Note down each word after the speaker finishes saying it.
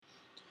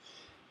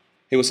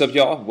Hey, what's up,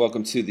 y'all?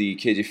 Welcome to the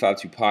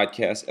kj52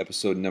 podcast,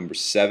 episode number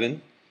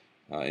 7,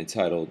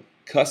 entitled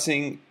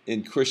Cussing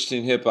in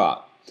Christian Hip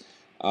Hop.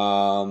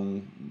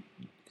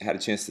 Had a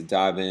chance to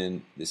dive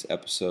in this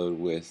episode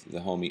with the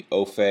homie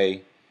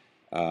Ofe.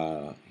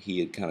 He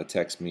had kind of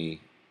texted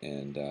me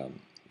and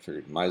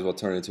figured might as well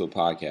turn it into a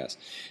podcast.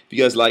 If you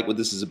guys like what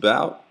this is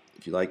about,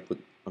 if you like what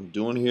I'm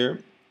doing here,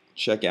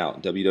 check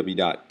out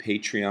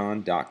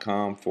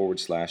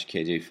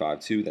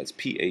www.patreon.com/kj52. That's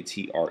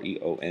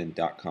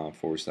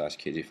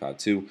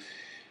patreon.com/kj52.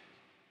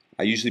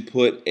 I usually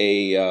put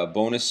a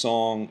bonus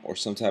song or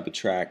some type of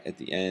track at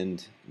the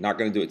end. Not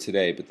going to do it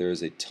today, but there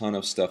is a ton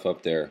of stuff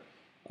up there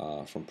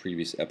from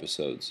previous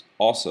episodes.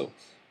 Also,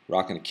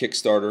 rocking a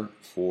Kickstarter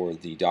for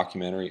the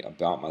documentary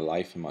about my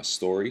life and my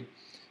story.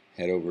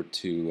 Head over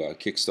to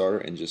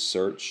Kickstarter and just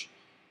search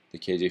the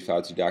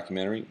kj52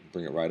 documentary.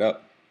 Bring it right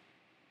up.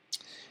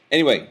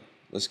 Anyway,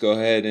 let's go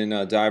ahead and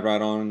dive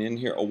right on in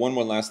here. Oh, one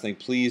more last thing,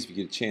 please. If you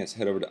get a chance,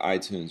 head over to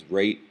iTunes,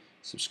 rate,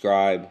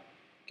 subscribe,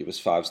 give us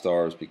 5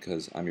 stars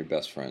because I'm your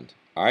best friend.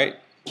 All right?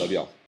 Love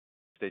y'all.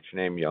 State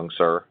your name, young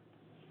sir.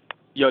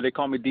 Yo, they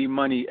call me D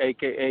Money,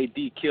 a.k.a.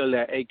 D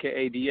Killer,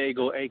 a.k.a.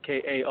 Diego,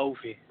 a.k.a.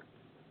 Ophie.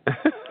 It's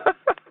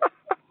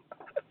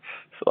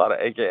a lot of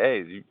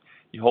AKAs.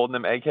 You holding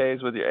them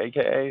AKs with your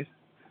AKAs?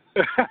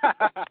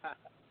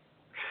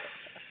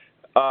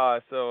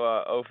 So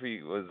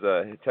Ophie was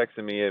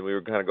texting me, and we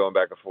were kind of going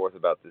back and forth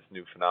about this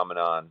new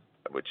phenomenon,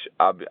 which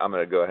I'm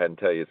going to go ahead and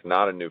tell you it's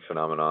not a new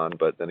phenomenon,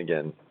 but then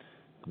again,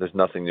 there's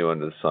nothing new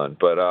under the sun.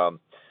 But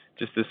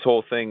just this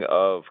whole thing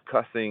of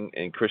cussing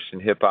in Christian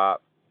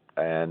hip-hop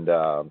and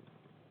et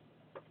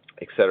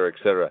cetera, et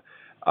cetera.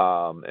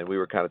 And we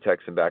were kind of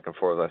texting back and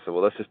forth. I said,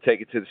 well, let's just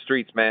take it to the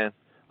streets, man.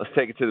 Let's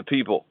take it to the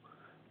people.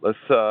 Let's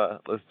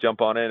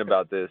jump on in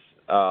about this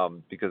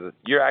because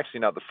you're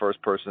actually not the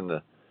first person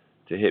to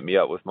hit me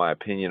up with my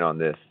opinion on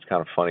this. It's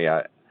kind of funny.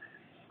 A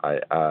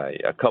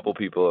couple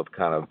people have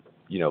kind of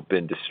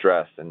been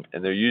distressed, and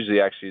they're usually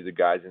actually the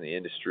guys in the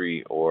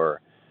industry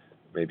or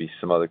maybe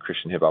some other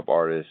Christian hip hop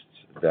artists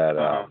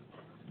that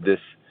this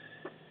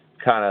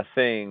kind of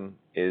thing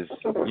is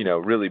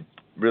really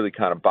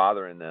kind of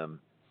bothering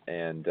them.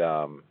 And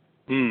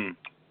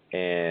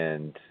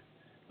and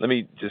let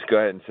me just go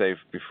ahead and say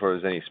before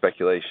there's any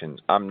speculation,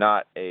 I'm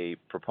not a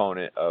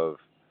proponent of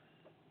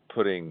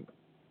putting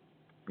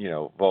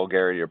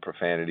vulgarity or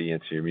profanity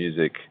into your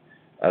music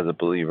as a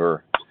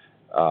believer,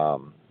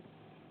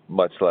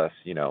 much less,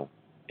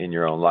 in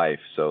your own life.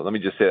 So let me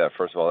just say that,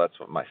 first of all, that's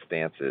what my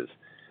stance is.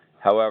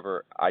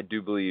 However, I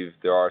do believe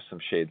there are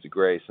some shades of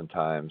gray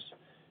sometimes.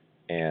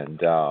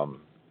 And, I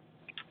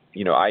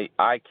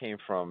came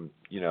from,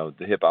 the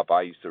hip-hop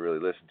I used to really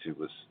listen to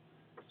was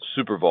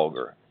super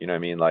vulgar. You know what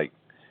I mean? Like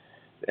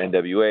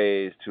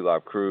NWAs, Two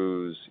Live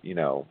Crews,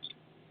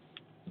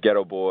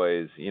 Ghetto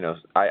Boys,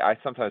 I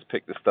sometimes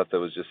picked the stuff that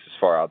was just as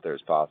far out there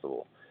as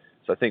possible.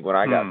 So I think when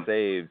I got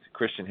saved,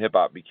 Christian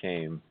hip-hop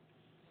became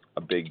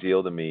a big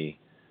deal to me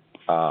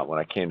when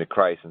I came to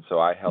Christ. And so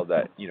I held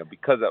that,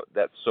 because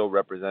that so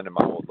represented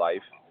my whole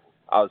life,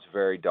 I was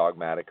very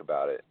dogmatic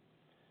about it.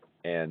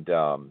 And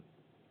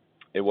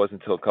it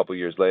wasn't until a couple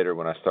years later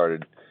when I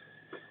started,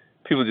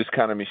 people just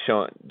kind of me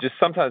showing, just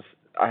sometimes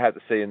I had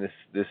to say in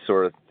this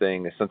sort of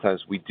thing, that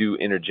sometimes we do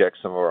interject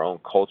some of our own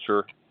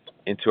culture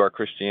into our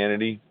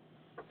Christianity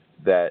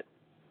that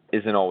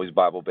isn't always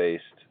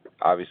Bible-based.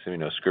 Obviously, we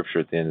know Scripture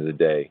at the end of the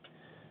day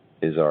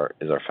is our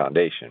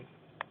foundation.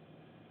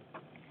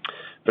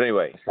 But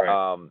anyway,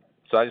 right.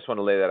 So I just want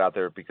to lay that out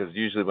there because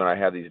usually when I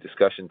have these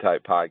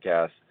discussion-type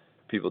podcasts,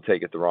 people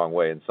take it the wrong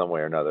way in some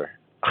way or another.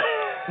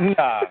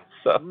 Nah,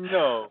 so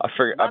no. I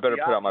figured I better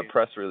put out my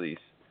press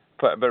release.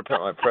 I better put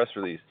out my press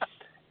release.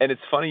 And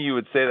it's funny you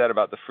would say that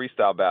about the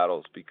freestyle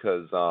battles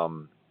because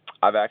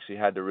I've actually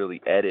had to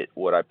really edit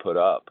what I put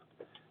up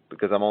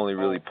because I'm only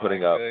really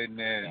putting up.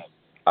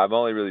 I'm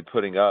only really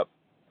putting up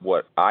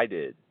what I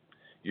did.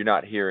 You're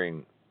not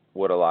hearing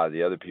what a lot of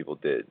the other people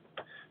did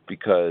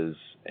because,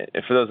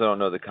 and for those that don't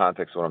know the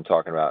context of what I'm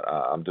talking about,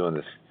 I'm doing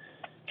this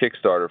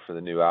Kickstarter for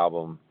the new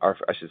album, or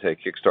I should say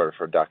Kickstarter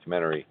for a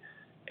documentary,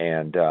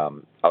 and I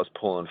was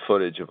pulling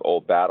footage of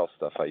old battle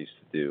stuff I used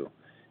to do,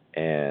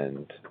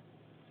 and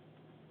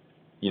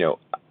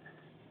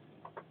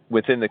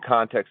within the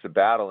context of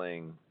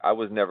battling, I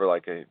was never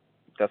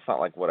that's not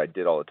like what I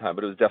did all the time,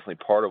 but it was definitely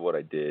part of what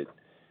I did.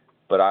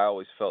 But I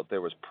always felt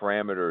there was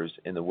parameters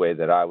in the way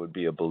that I would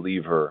be a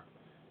believer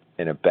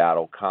in a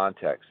battle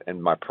context.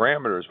 And my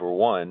parameters were,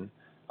 one,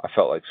 I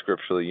felt like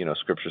scripturally,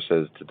 Scripture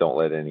says to don't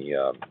let any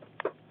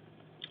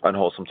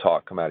unwholesome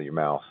talk come out of your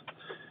mouth.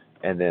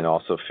 And then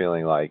also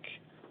feeling like,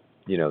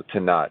 to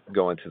not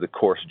go into the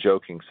coarse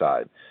joking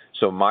side.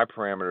 So my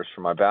parameters for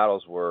my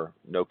battles were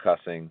no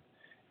cussing,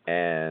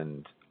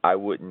 and I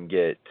wouldn't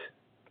use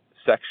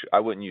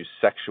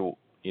sexual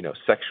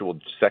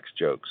sex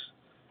jokes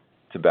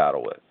to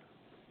battle with.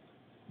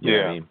 You know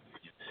what I mean?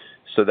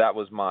 So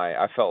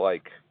I felt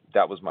like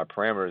that was my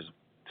parameters.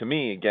 To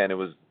me, again, it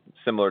was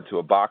similar to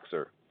a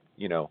boxer.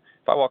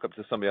 If I walk up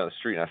to somebody on the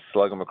street and I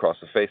slug them across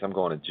the face, I'm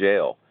going to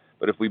jail.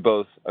 But if we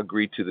both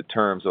agree to the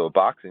terms of a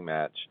boxing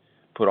match,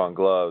 put on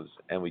gloves,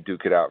 and we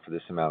duke it out for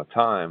this amount of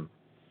time,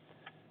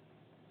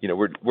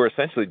 we're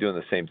essentially doing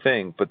the same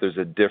thing, but there's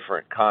a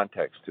different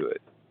context to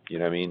it. You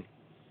know what I mean?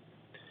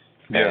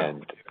 Yeah.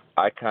 And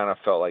I kind of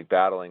felt like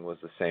battling was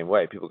the same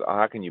way. People go,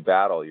 how can you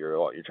battle?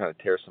 You're trying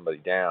to tear somebody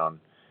down,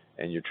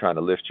 and you're trying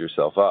to lift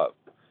yourself up.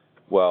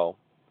 Well,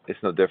 it's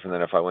no different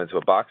than if I went to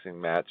a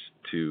boxing match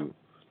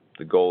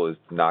the goal is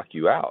to knock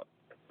you out.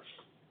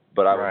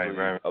 But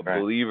I would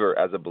believe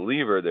as a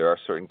believer, there are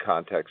certain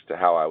contexts to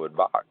how I would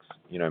box.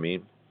 You know what I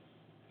mean?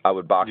 I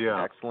would box in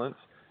excellence.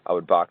 I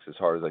would box as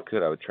hard as I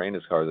could. I would train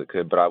as hard as I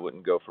could, but I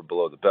wouldn't go for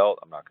below the belt.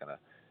 I'm not going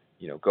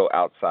to, go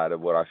outside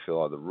of what I feel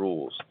are the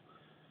rules.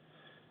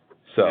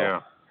 So,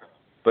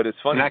 but it's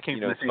funny. And I came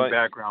from the same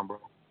background, bro,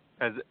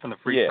 from the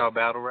freestyle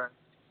battle rap.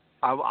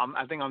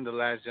 I think I'm the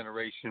last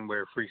generation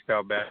where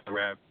freestyle battle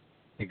rap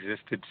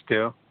existed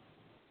still.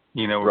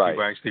 Where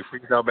people actually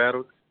freestyle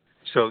battled.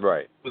 So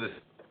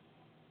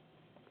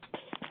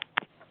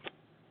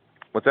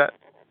What's that?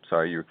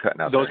 Sorry, you were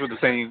cutting out. Those were the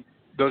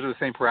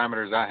same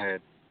parameters I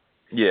had.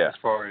 Yeah. As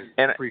far as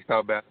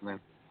freestyle battling.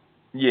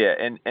 Yeah,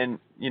 and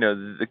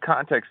the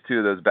context too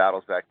of those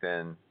battles back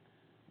then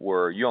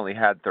were you only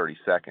had 30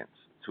 seconds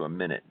to a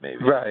minute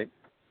maybe. Right.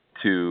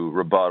 To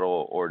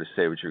rebuttal or to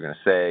say what you're going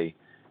to say,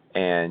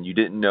 and you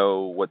didn't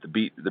know what the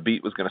beat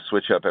was going to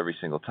switch up every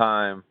single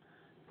time,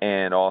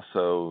 and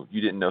also you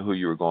didn't know who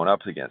you were going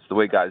up against. The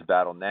way guys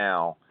battle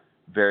now,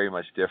 very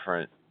much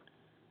different.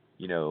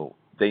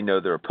 They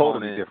know their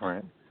opponent. Totally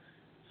different.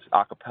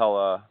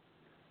 Acapella.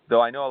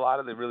 Though I know a lot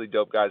of the really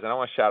dope guys, and I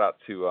want to shout out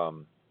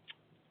to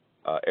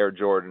Air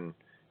Jordan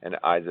and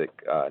Isaac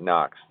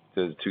Knox,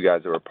 the two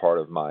guys that were part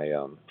of my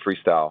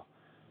freestyle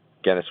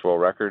Guinness World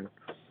Record.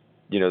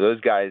 Those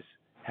guys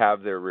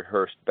have their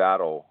rehearsed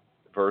battle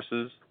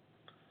verses,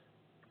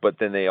 but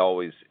then they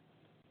always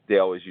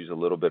use a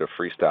little bit of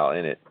freestyle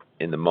in it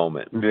in the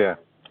moment. Yeah.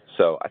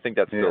 So I think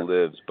that still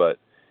lives, but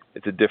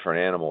it's a different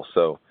animal.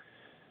 So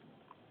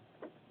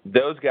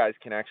those guys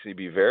can actually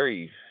be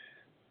very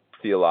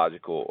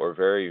theological or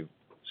very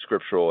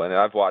scriptural, and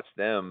I've watched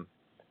them.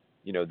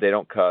 They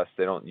don't cuss,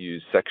 they don't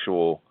use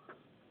sexual,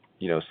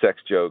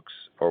 sex jokes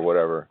or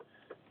whatever,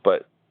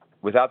 but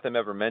without them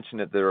ever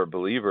mentioning that they're a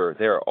believer,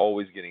 they are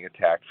always getting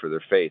attacked for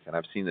their faith, and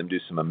I've seen them do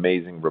some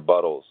amazing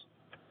rebuttals.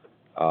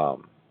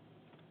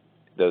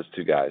 Those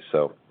two guys.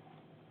 So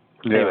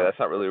anyway, that's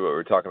not really what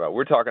we're talking about.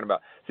 We're talking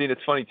about. See, and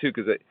it's funny too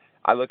because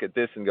I look at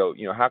this and go,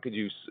 how could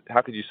you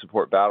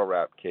support battle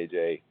rap,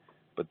 KJ,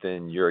 but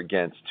then you're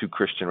against two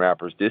Christian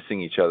rappers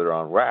dissing each other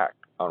on wax.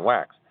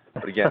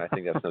 But again, I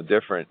think that's no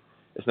different.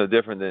 It's no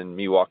different than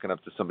me walking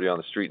up to somebody on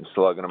the street and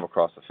slugging them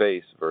across the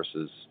face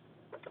versus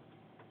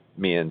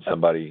me and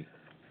somebody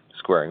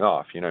squaring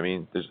off. You know what I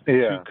mean? There's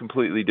two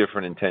completely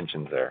different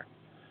intentions there.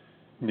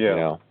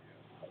 Yeah.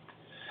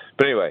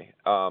 But anyway,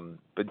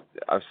 but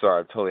I'm sorry,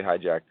 I've totally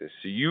hijacked this.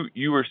 So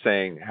you were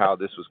saying how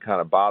this was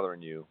kind of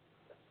bothering you,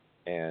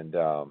 and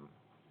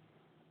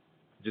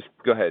just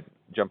go ahead,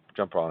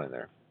 jump on in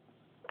there.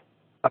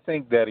 I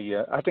think that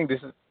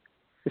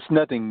it's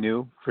nothing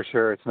new for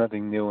sure. It's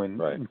nothing new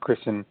in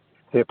Christian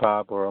hip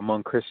hop or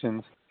among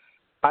Christians.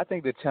 I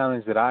think the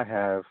challenge that I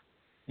have,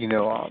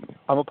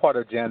 I'm a part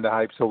of Jam the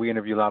Hype, so we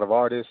interview a lot of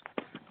artists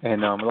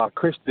and a lot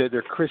of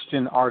they're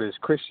Christian artists,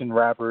 Christian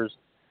rappers,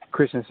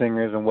 Christian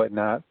singers, and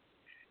whatnot.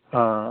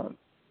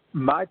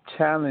 My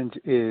challenge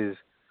is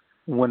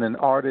when an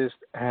artist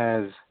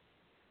has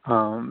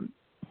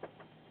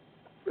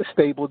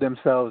stabled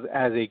themselves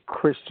as a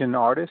Christian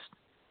artist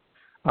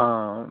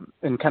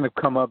and kind of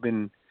come up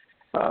in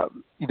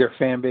their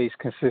fan base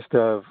consists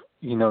of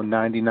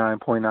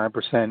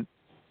 99.9%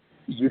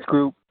 youth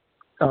group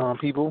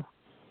people,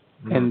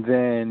 and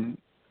then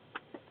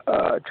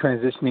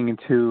transitioning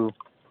into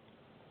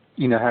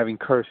having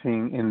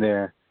cursing in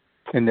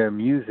their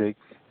music.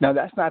 Now,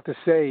 that's not to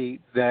say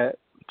that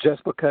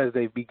just because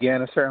they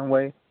began a certain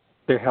way,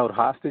 they're held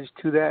hostage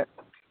to that.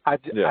 I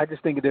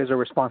just think there's a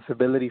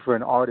responsibility for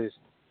an artist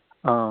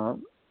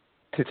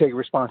to take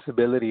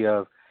responsibility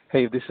of,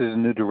 hey, if this is a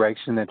new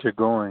direction that you're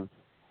going,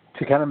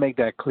 to kind of make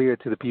that clear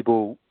to the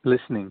people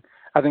listening.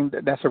 I think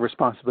that's a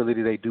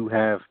responsibility they do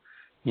have,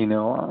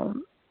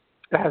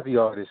 as the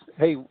artist.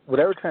 Hey,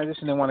 whatever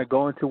transition they want to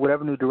go into,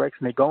 whatever new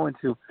direction they go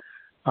into,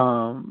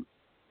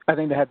 I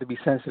think they have to be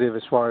sensitive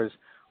as far as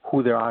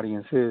who their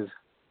audience is.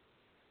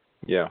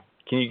 Yeah.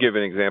 Can you give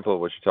an example of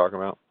what you're talking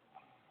about?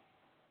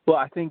 Well,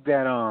 I think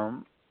that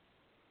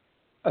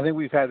I think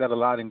we've had that a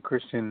lot in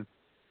Christian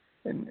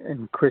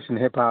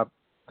hip hop.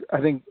 I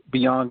think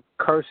beyond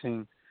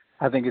cursing,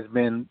 I think it's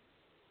been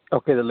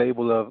the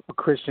label of a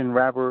Christian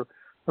rapper,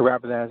 a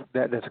rapper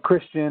that's a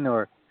Christian,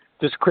 or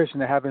just a Christian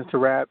that happens to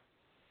rap.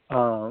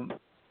 And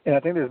I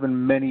think there's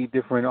been many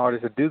different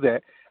artists that do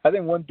that. I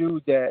think one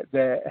dude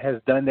that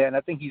has done that, and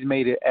I think he's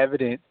made it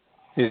evident,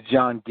 is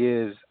John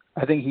Gibbs.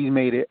 I think he's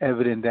made it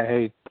evident that,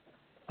 hey,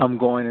 I'm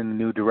going in a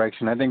new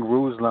direction. I think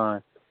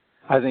Ruslan,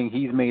 I think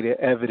he's made it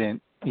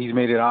evident. He's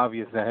made it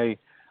obvious that, hey,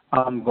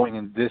 I'm going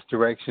in this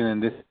direction,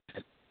 and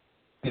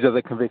these are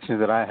the convictions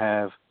that I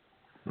have.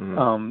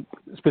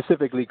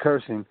 specifically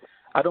cursing.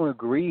 I don't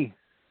agree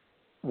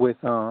with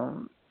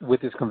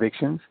his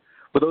convictions,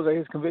 but those are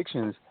his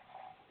convictions.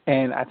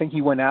 And I think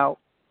he went out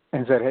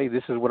and said, hey,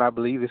 this is what I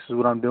believe, this is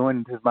what I'm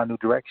doing, this is my new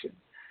direction.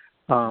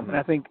 And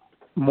I think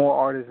more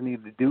artists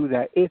need to do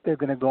that if they're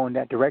going to go in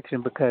that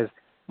direction, because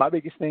my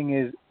biggest thing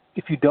is,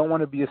 if you don't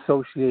want to be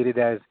associated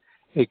as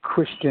a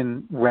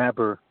Christian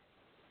rapper,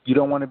 you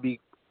don't want to be,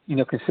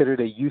 considered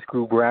a youth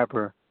group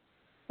rapper,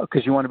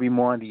 because you want to be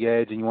more on the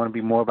edge and you want to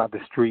be more about the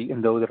street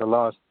and those that are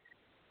lost,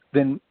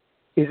 then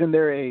isn't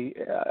there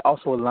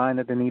also a line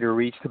that they need to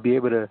reach to be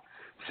able to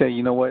say,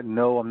 you know what,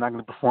 no, I'm not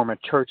going to perform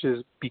at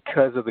churches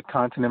because of the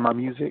content in my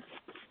music,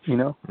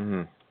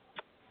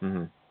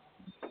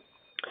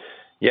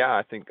 Yeah,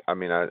 I think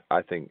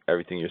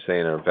everything you're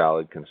saying are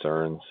valid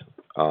concerns.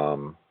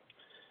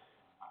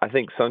 I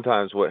think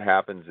sometimes what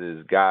happens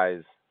is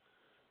guys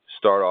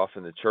start off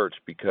in the church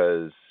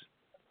because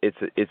it's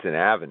an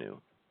avenue.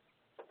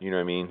 You know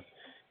what I mean?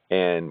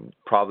 And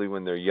probably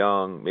when they're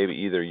young, maybe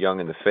either young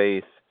in the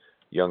faith,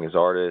 young as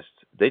artists,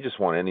 they just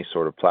want any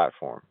sort of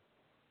platform,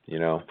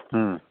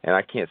 And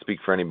I can't speak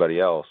for anybody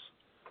else.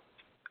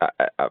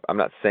 I'm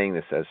not saying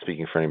this as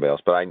speaking for anybody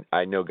else, but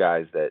I know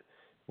guys that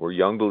were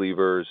young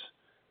believers.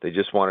 They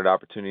just wanted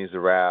opportunities to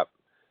rap.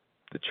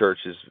 The church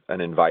is an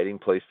inviting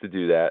place to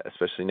do that,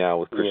 especially now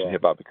with Christian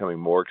hip-hop becoming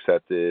more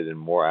accepted and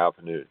more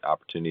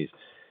opportunities.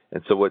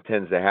 And so what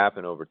tends to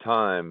happen over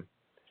time,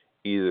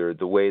 either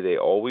the way they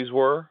always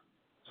were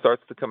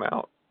starts to come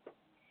out,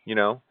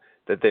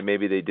 that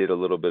they did a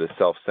little bit of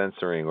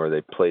self-censoring, or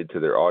they played to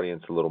their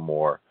audience a little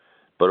more.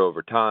 But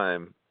over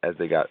time, as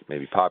they got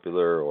maybe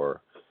popular,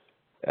 or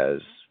as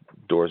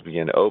doors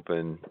began to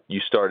open, you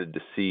started to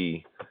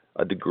see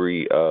a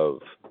degree of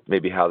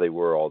maybe how they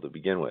were all to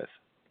begin with,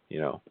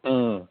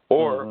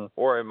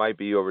 or it might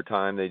be over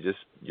time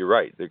you're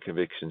right, their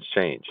convictions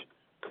change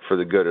for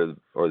the good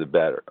or the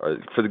better, or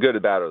for the good, the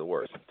bad, or the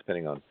worse,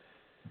 depending on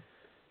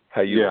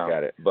how you look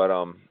at it. But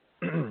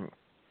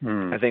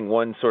I think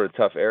one sort of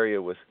tough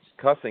area with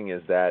cussing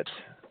is that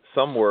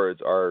some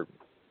words are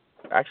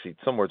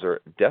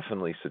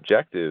definitely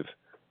subjective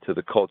to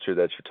the culture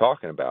that you're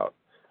talking about.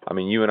 I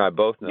mean, you and I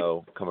both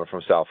know, coming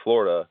from South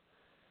Florida,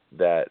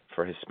 that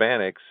for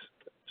Hispanics,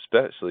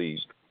 especially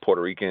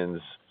Puerto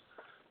Ricans,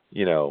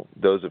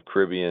 those of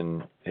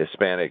Caribbean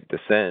Hispanic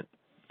descent,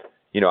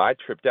 I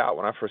tripped out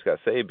when I first got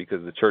saved,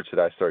 because the church that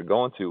I started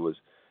going to was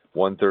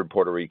 1/3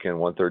 Puerto Rican,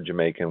 1/3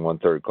 Jamaican,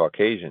 1/3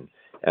 Caucasian.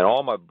 And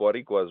all my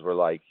Boricuas were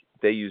like,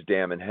 they use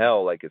damn and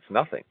hell like it's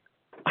nothing.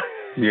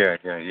 Yeah.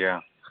 You know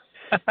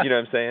what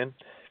I'm saying?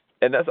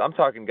 And I'm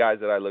talking guys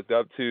that I looked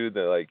up to,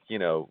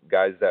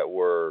 guys that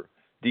were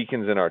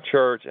deacons in our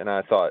church, and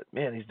I thought,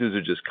 man, these dudes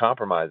are just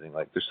compromising,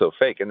 like they're so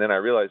fake. And then I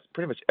realized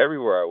pretty much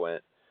everywhere I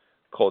went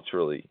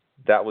culturally,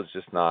 that was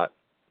just not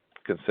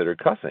considered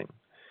cussing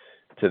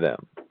to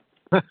them.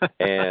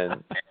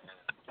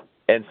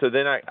 And so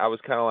then I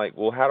was kind of like,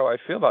 well, how do I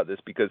feel about this?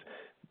 Because,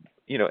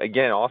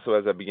 again, also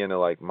as I began to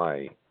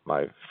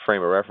my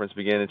frame of reference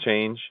began to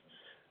change,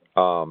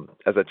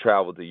 as I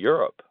traveled to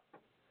Europe,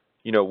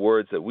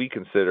 words that we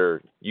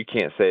consider, you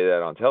can't say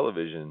that on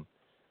television,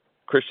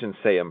 Christians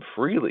say them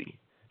freely,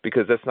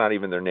 because that's not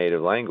even their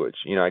native language.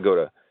 I go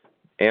to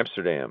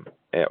Amsterdam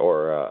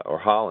or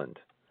Holland,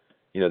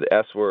 the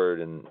S word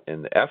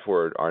and the F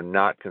word are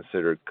not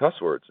considered cuss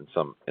words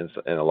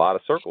in a lot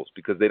of circles,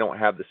 because they don't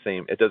have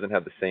it doesn't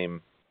have the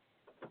same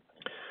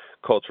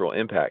cultural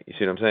impact. You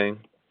see what I'm saying?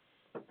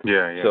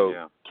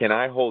 So can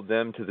I hold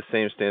them to the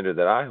same standard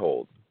that I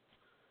hold?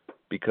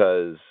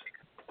 Because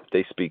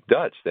they speak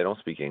Dutch, they don't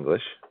speak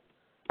English.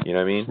 You know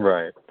what I mean?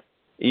 Right.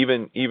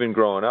 Even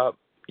growing up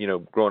in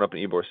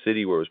Ybor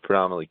City, where it was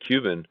predominantly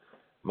Cuban,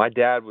 my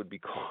dad would be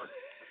called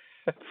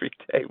every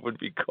day would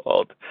be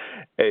called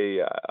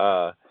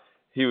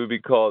he would be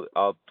called,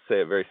 I'll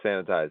say it very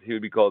sanitized, he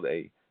would be called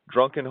a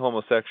drunken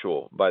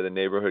homosexual by the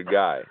neighborhood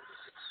guy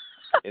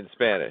in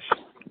Spanish.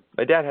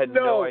 My dad had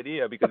no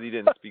idea, because he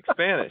didn't speak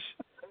Spanish.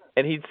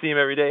 And he'd see him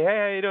every day, hey,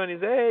 how you doing?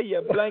 He'd say, hey,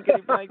 you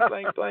blankety blank,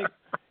 blank, blank.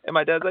 And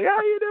my dad's like, how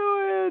you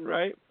doing?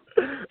 Right?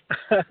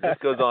 This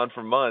goes on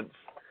for months,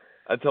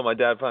 until my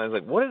dad finally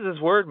was like, what does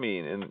this word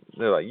mean? And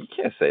they're like, you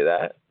can't say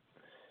that.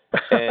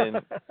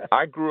 And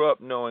I grew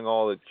up knowing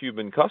all the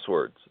Cuban cuss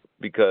words,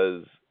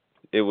 because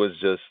it was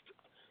just,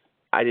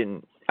 I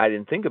didn't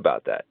think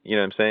about that. You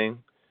know what I'm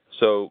saying?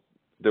 So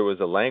there was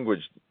a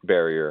language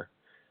barrier.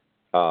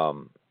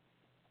 And,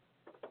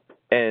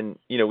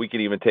 we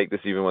could even take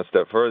this even one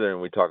step further,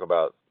 and we talk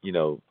about,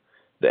 the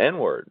N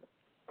word,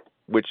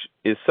 which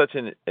is such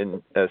a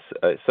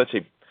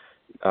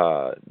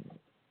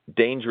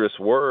dangerous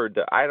word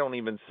that I don't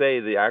even say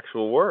the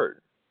actual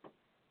word.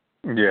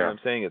 Yeah. You know what I'm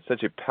saying? It's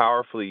such a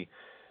powerfully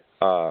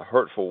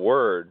hurtful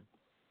word,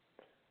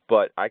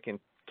 but I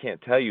can't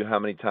tell you how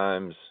many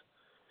times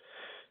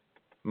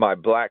my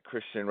black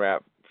Christian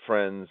rap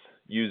friends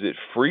use it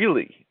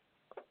freely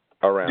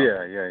around.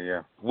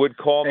 Yeah. Would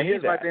call and me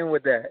here's that. my thing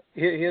with that.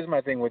 Here's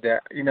my thing with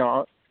that.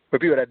 For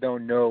people that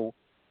don't know,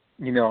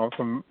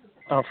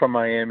 I'm from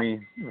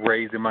Miami,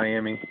 raised in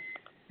Miami,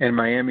 And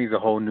Miami's a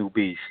whole new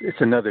beast. It's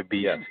another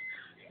beast, Yes.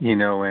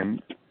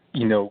 And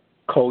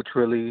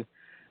culturally,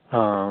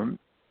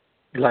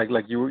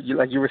 like you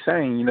were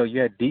saying,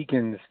 you had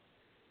deacons,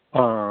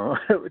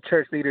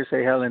 church leaders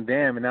say hell and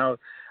damn, and I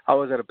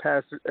was at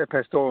a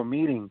pastoral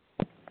meeting,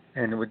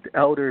 and with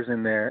elders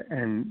in there,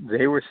 and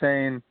they were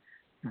saying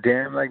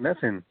damn like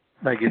nothing,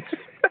 like it's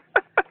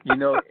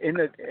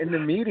in the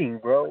meeting,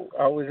 bro.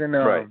 I was in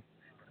Right.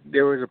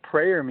 There was a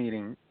prayer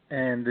meeting,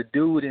 and the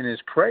dude in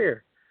his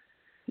prayer,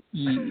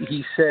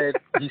 he said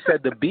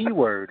the B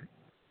word.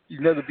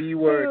 The B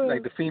word,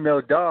 like the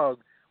female dog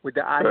with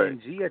the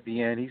ing at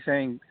the end. He's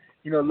saying,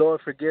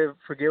 Lord, forgive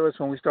us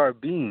when we start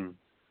being,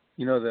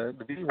 the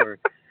B word.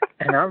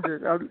 And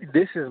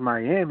this is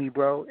Miami,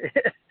 bro.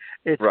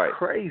 It's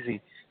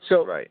crazy.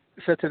 So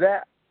to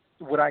that,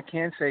 what I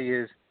can say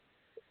is,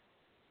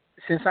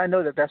 since I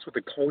know that that's what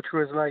the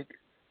culture is like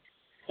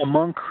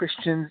among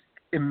Christians,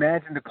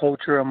 imagine the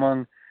culture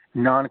among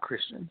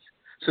non-Christians.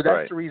 So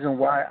that's the reason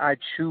why I'm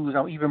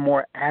even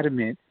more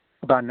adamant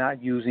about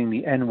not using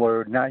the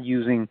N-word, not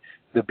using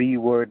the B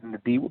word and the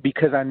D,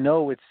 because I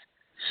know it's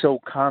so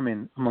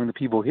common among the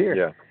people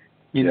here.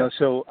 Yeah.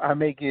 So I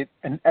make it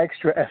an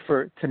extra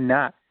effort to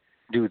not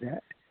do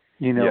that.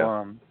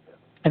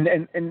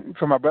 And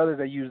for my brothers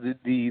that use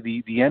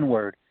the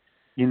N-word,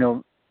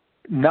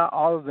 not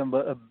all of them,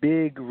 but a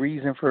big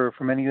reason for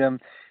many of them,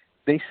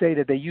 they say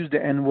that they use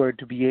the N-word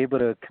to be able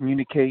to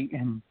communicate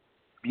and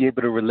be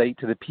able to relate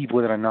to the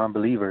people that are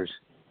non-believers.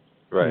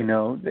 Right.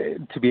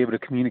 To be able to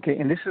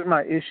communicate. And this is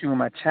my issue and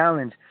my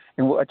challenge,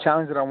 and a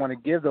challenge that I want to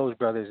give those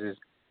brothers is,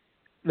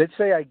 let's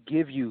say I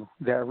give you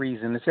that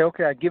reason. Let's say,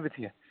 okay, I give it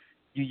to you.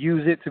 You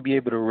use it to be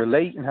able to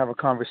relate and have a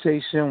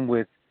conversation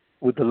with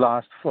the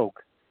lost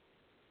folk.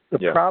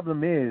 The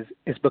problem is,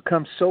 it's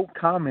become so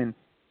common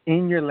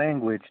in your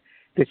language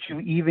that you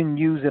even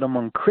use it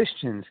among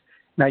Christians.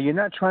 Now, you're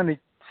not trying to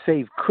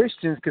save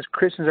Christians because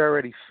Christians are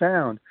already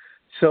found.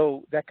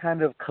 So that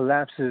kind of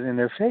collapses in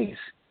their face.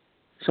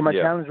 So my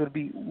challenge would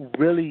be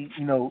really,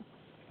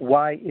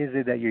 why is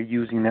it that you're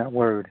using that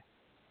word?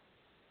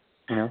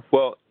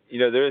 Well,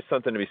 there is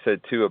something to be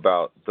said, too,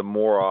 about the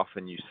more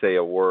often you say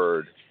a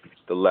word,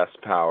 the less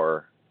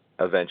power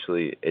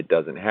eventually it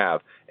doesn't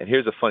have. And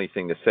here's a funny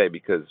thing to say,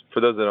 because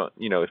for those that don't,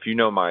 if you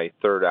know my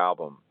third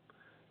album,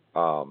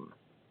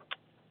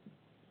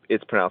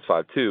 it's pronounced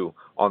 5-2.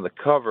 On the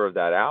cover of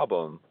that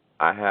album,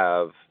 I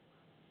have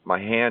my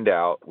hand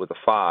out with a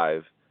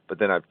 5, but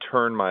then I've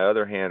turned my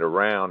other hand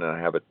around and I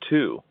have a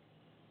 2.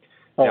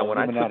 Now, when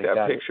I took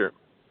that picture,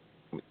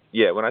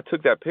 when I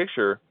took that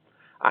picture,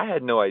 I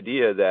had no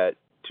idea that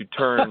to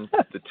turn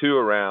the 2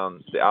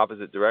 around the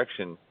opposite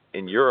direction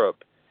in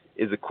Europe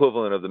is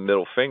equivalent of the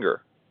middle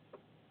finger.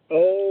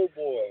 Oh,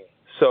 boy.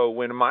 So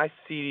when my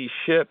CD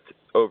shipped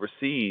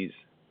overseas,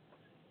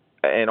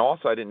 and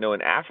also I didn't know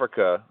in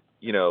Africa,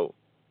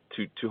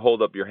 to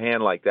hold up your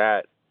hand like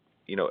that,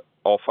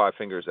 all 5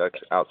 fingers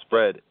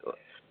outspread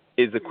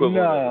is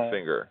equivalent of a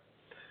finger.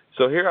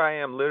 So here I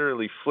am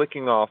literally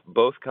flicking off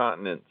both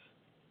continents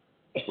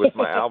with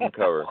my album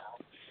cover.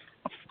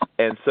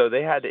 And so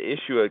they had to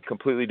issue a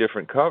completely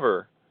different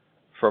cover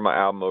for my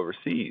album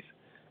overseas.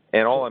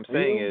 And all I'm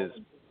saying is,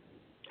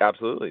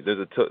 absolutely,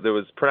 there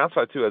was Pronounced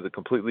 5-2 has a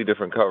completely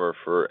different cover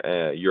for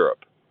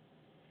Europe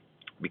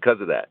because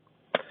of that.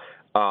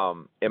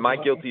 Am I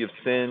guilty of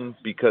sin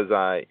because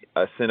a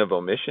sin of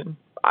omission?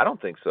 I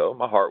don't think so.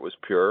 My heart was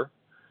pure.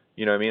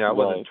 You know what I mean? I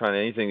wasn't trying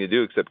anything to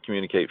do except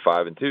communicate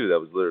 5 and 2. That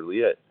was literally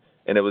it.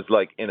 And it was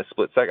like in a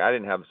split second. I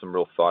didn't have some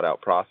real thought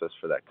out process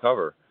for that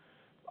cover.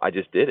 I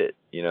just did it,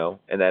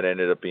 and that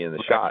ended up being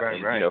the shot.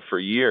 And, for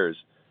years,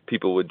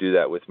 people would do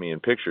that with me in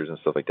pictures and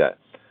stuff like that.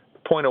 The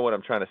point of what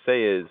I'm trying to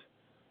say is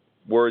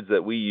words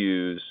that we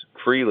use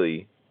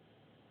freely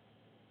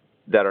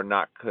that are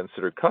not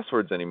considered cuss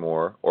words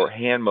anymore, or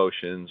hand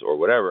motions or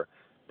whatever,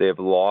 they have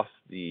lost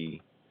the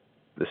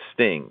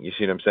sting. You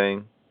see what I'm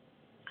saying?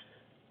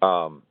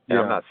 And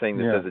I'm not saying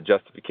this as a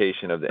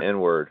justification of the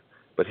N-word,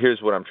 but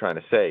here's what I'm trying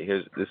to say.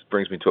 This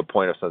brings me to a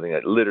point of something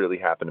that literally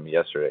happened to me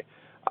yesterday.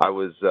 I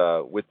was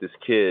with this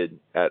kid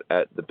at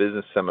the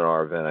business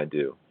seminar event I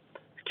do.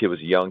 The kid was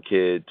a young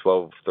kid,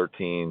 12,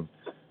 13,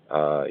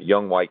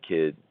 young white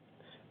kid.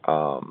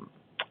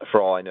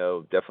 For all I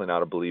know, definitely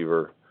not a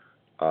believer.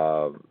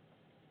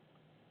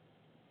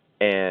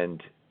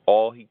 And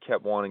all he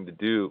kept wanting to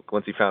do,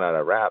 once he found out I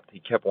rapped,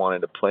 he kept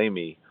wanting to play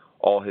me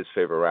all his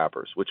favorite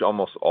rappers, which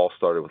almost all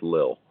started with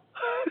Lil.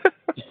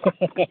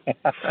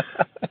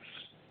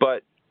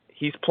 But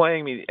he's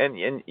playing me,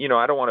 and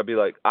I don't want to be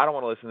like, I don't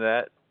want to listen to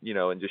that,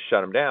 and just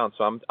shut him down.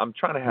 So I'm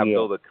trying to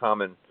build a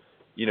common,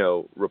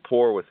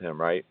 rapport with him,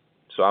 right?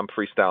 So I'm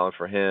freestyling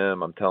for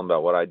him. I'm telling him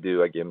about what I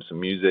do. I give him some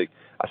music.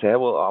 I say, hey,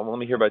 well, let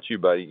me hear about you,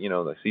 buddy.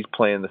 He's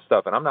playing the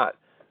stuff, and I'm not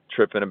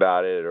tripping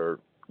about it or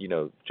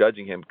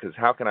judging him, because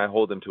how can I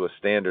hold him to a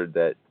standard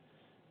that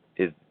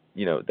is,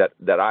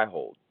 that I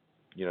hold?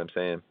 You know what I'm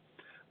saying?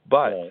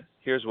 But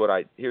here's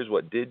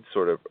what did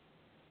sort of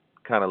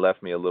kind of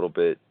left me a little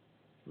bit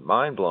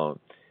mind blown.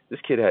 This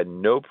kid had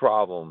no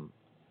problem,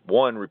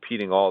 one,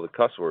 repeating all the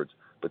cuss words,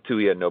 but two,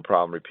 he had no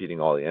problem repeating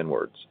all the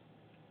N-words.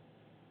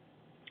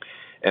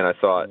 And I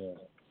thought,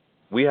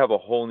 we have a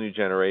whole new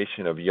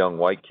generation of young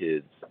white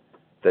kids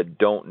that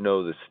don't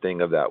know the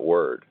sting of that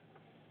word,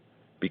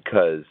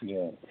 because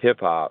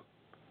hip-hop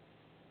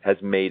has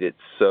made it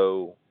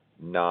so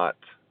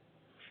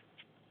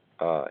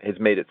has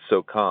made it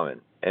so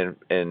common. And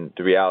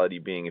the reality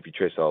being, if you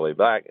trace it all the way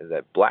back, is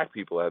that black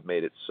people have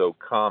made it so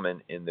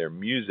common in their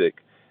music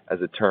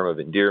as a term of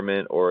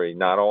endearment, or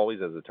not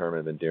always as a term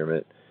of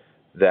endearment,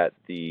 that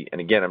and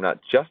again, I'm not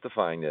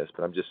justifying this,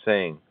 but I'm just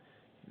saying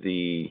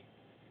the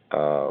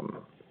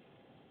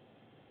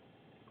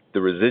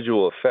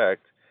residual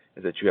effect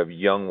is that you have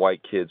young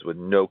white kids with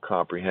no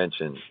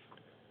comprehension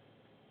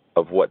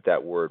of what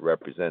that word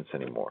represents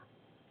anymore.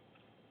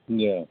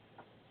 Yeah.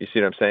 You see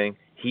what I'm saying?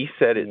 He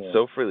said it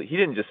so freely. He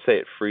didn't just say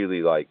it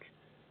freely like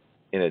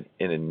in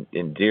an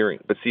endearing.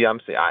 But see, I'm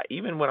saying,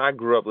 even when I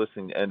grew up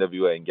listening to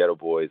NWA and Ghetto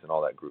Boys and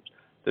all that groups,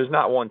 there's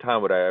not one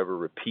time would I ever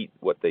repeat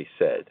what they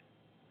said.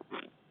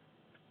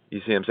 You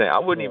see what I'm saying? I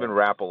wouldn't even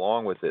rap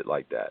along with it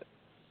like that.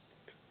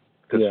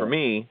 Because for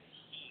me,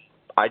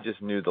 I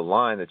just knew the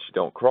line that you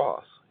don't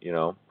cross, you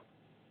know?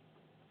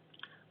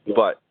 Yeah.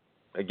 But,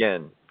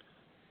 again,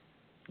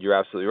 you're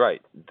absolutely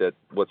right that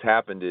what's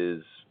happened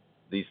is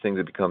these things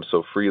have become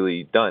so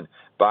freely done.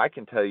 But I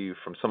can tell you,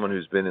 from someone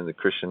who's been in the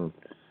Christian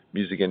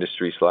music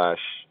industry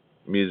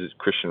 /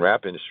 Christian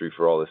rap industry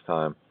for all this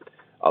time,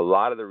 a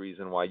lot of the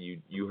reason why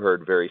you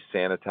heard very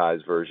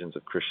sanitized versions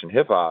of Christian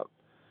hip-hop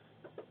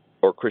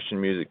or Christian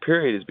music,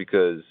 period, is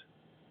because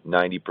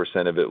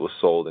 90% of it was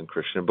sold in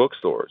Christian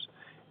bookstores.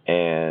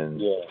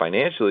 And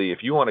financially,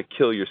 if you want to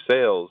kill your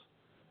sales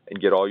and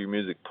get all your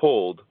music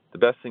pulled, the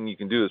best thing you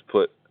can do is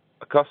put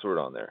a cuss word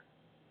on there.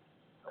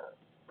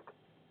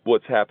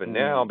 What's happened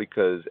now,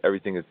 because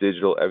everything is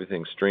digital,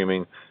 everything's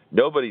streaming,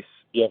 nobody's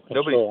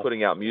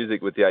putting out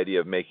music with the idea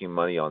of making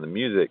money on the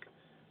music.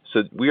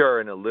 So we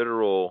are in a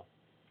literal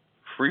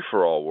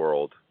free-for-all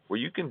world where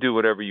you can do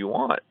whatever you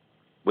want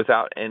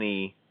without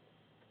any,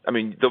 I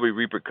mean, there'll be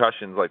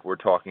repercussions like we're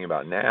talking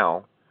about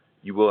now.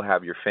 You will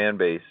have your fan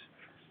base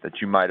that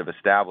you might have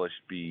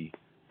established be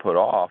put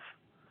off,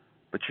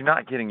 but you're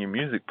not getting your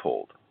music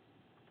pulled.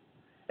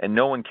 And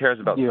no one cares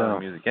about selling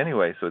music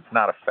anyway, so it's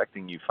not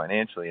affecting you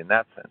financially in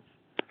that sense.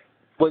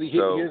 Well,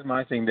 here's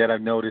my thing that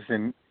I've noticed,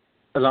 and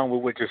along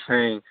with what you're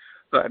saying,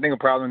 I think a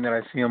problem that I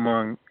see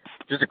among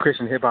just the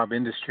Christian hip-hop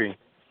industry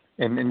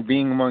and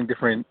being among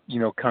different,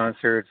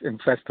 concerts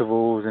and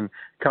festivals and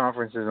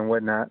conferences and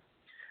whatnot,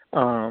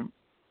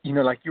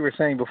 like you were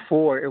saying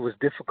before, it was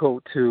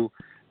difficult to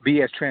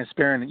be as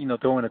transparent,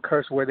 throwing a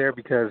curse word there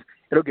because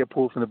it'll get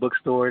pulled from the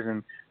bookstores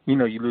and,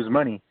 you lose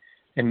money.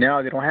 And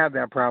now they don't have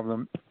that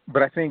problem.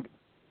 But I think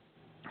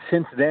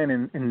since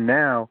then and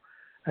now,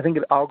 I think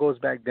it all goes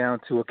back down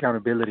to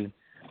accountability.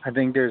 I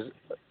think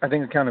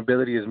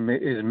accountability is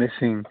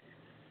missing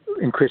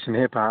in Christian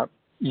hip hop,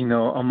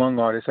 among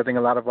artists. I think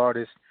a lot of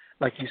artists,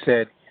 like you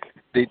said,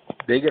 they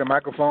get a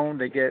microphone,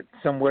 they get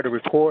somewhere to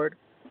record,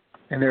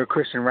 and they're a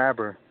Christian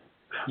rapper,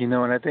 and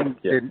I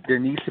think there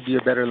needs to be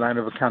a better line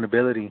of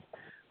accountability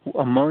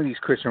among these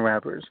Christian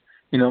rappers.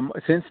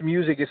 Since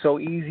music is so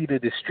easy to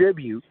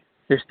distribute,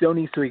 there still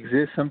needs to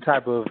exist some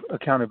type of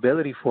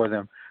accountability for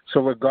them.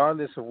 So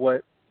regardless of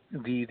what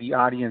the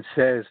audience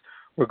says,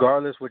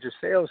 regardless what your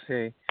sales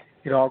say,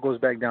 it all goes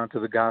back down to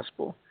the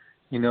gospel.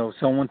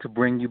 Someone to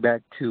bring you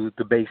back to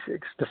the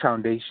basics, the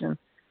foundation,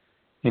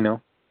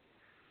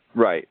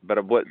 Right. But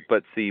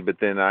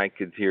then I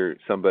could hear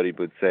somebody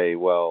would say,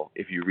 well,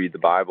 if you read the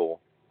Bible,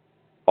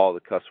 all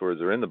the cuss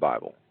words are in the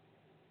Bible.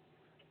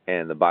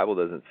 And the Bible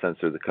doesn't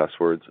censor the cuss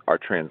words. Our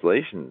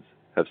translations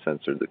have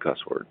censored the cuss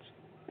words.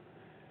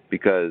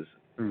 Because,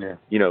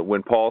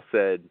 when Paul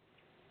said,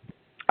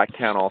 I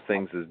count all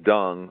things as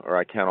dung, or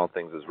I count all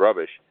things as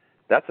rubbish,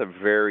 that's a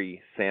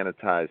very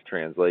sanitized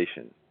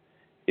translation.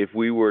 If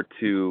we were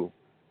to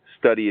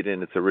study it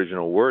in its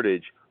original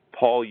wordage,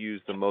 Paul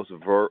used the most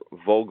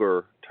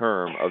vulgar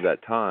term of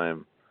that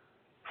time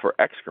for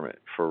excrement.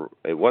 For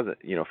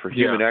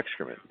human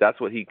excrement.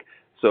 That's what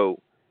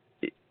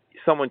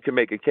someone can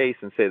make a case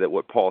and say that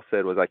what Paul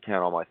said was, I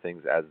count all my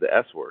things as the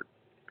S word.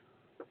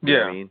 You know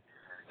what I mean?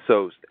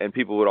 So, and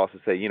people would also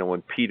say,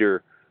 when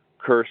Peter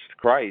cursed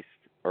Christ,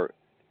 or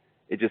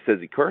it just says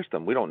he cursed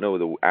him. We don't know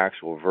the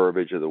actual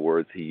verbiage of the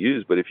words he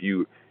used, but if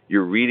you're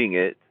reading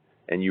it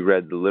and you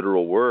read the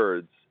literal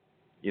words,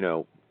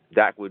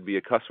 that would be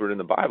a cuss word in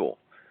the Bible.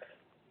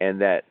 And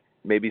that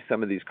maybe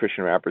some of these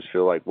Christian rappers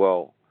feel like,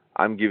 well,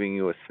 I'm giving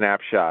you a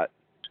snapshot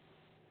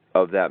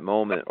of that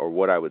moment, or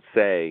what I would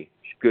say,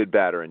 good,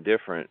 bad, or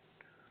indifferent.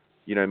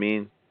 You know what I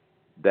mean?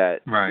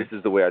 That This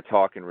is the way I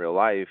talk in real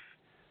life.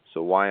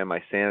 So why am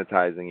I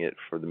sanitizing it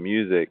for the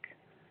music?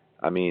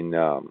 I mean,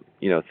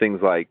 things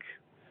like,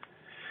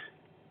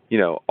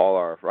 all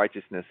our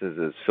righteousness is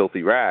as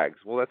filthy rags.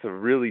 Well, that's a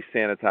really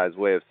sanitized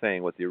way of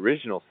saying what the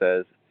original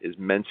says is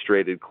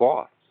menstruated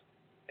cloths.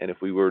 And if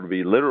we were to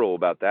be literal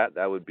about that,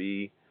 that would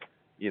be,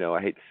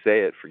 I hate to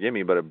say it, forgive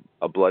me, but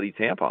a bloody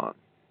tampon.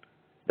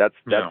 That's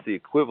the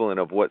equivalent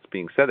of what's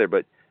being said there.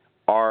 But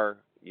our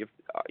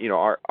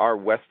our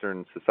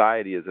Western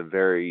society is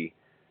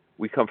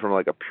we come from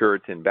like a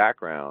Puritan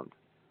background,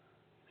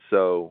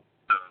 so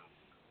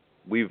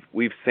we've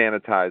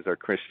sanitized our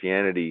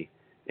Christianity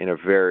in a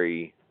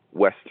very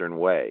Western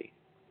way,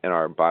 and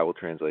our Bible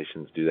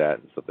translations do that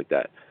and stuff like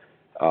that.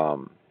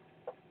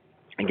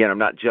 Again, I'm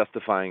not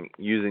justifying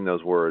using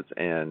those words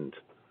and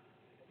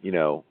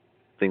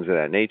things of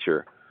that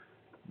nature,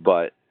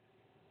 but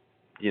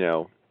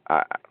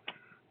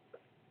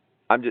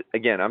I'm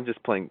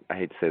just playing. I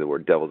hate to say the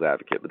word devil's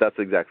advocate, but that's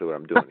exactly what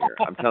I'm doing here.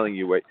 I'm telling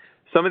you,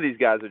 some of these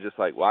guys are just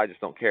like, well, I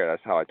just don't care.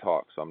 That's how I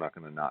talk, so I'm not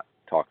going to not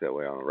talk that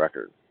way on a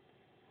record.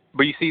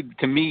 But you see,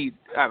 to me,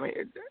 I mean,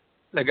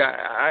 like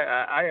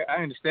I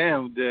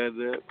understand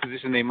the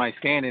position they might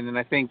stand in, and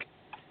I think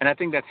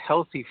that's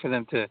healthy for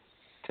them to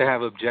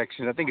have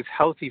objections. I think it's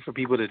healthy for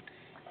people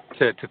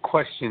to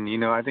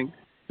question. I think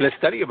let's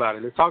study about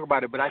it, let's talk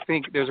about it. But I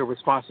think there's a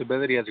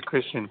responsibility as a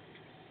Christian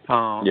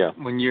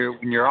when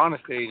you're on a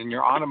stage and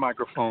you're on a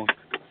microphone.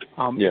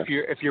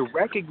 If you're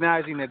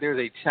recognizing that there's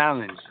a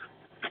challenge,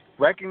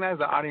 recognize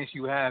the audience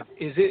you have.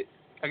 Is it?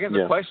 I guess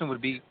the question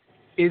would be,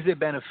 is it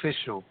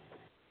beneficial?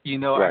 Right. I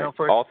know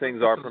all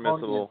things are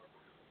permissible,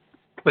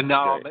 but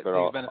not all things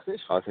are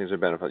beneficial. All things are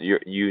beneficial.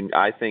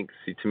 I think,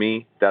 to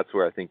me, that's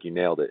where I think you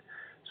nailed it.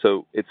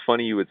 So it's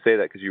funny you would say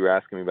that because you were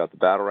asking me about the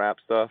battle rap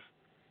stuff.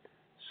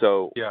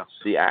 So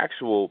the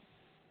actual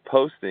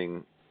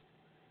posting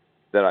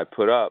that I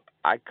put up,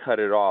 I cut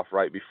it off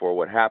right before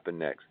what happened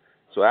next.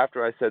 So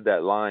after I said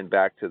that line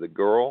back to the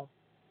girl,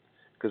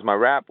 because my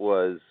rap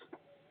was,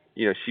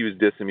 she was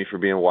dissing me for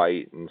being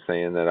white and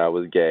saying that I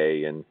was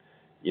gay and,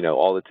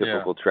 all the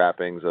typical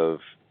trappings of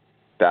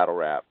battle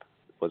rap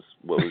was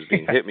what was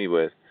being hit me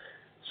with.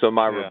 So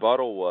my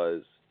rebuttal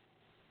was,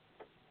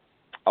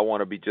 I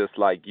want to be just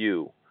like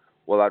you.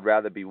 Well, I'd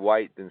rather be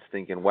white than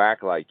stinking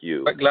whack like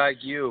you.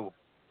 Like you.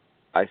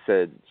 I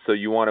said, so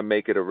you want to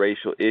make it a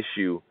racial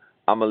issue?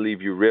 I'm going to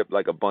leave you ripped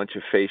like a bunch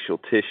of facial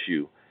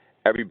tissue.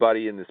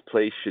 Everybody in this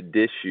place should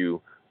dish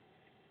you.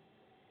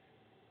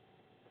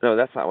 No,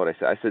 that's not what I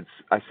said.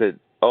 I said,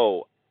 I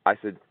want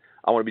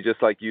to be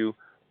just like you,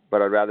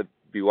 but I'd rather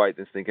be white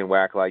than stinking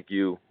whack like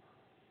you.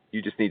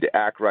 You just need to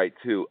act right,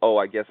 too. Oh,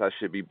 I guess I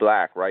should be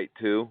black, right,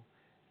 too?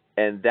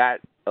 And that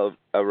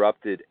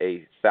erupted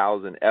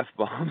 1,000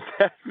 F-bombs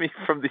at me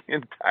from the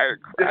entire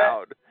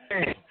crowd.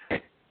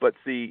 But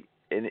see,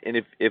 and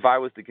if I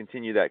was to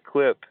continue that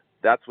clip,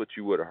 that's what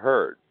you would have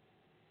heard.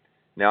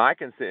 Now, I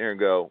can sit here and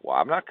go, well,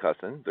 I'm not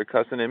cussing. They're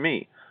cussing at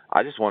me.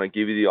 I just want to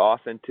give you the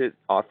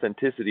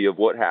authenticity of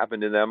what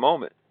happened in that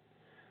moment.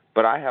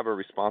 But I have a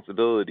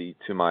responsibility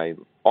to my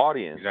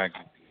audience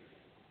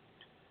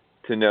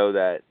to know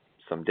that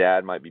some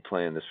dad might be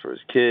playing this for his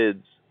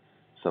kids.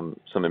 Some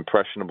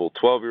impressionable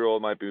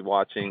 12-year-old might be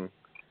watching.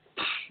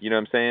 You know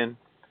what I'm saying?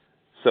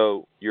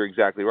 So you're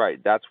exactly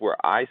right. That's where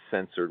I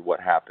censored what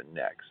happened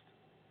next.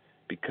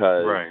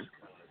 Because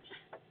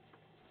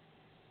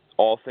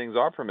all things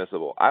are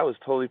permissible. I was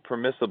totally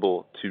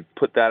permissible to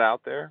put that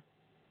out there,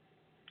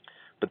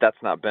 but that's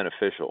not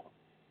beneficial.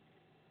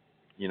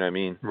 You know what I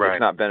mean? Right. It's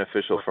not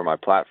beneficial for my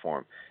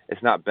platform.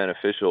 It's not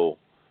beneficial.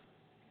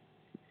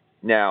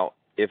 Now,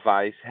 if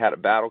I had a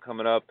battle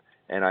coming up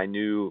and I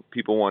knew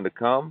people wanted to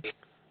come,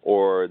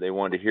 or they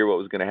wanted to hear what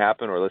was going to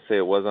happen, or let's say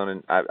it was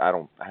I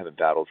haven't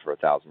battled for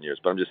 1,000 years,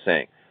 but I'm just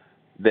saying,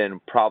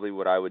 then probably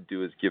what I would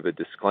do is give a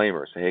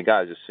disclaimer. Say, hey,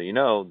 guys, just so you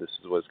know, this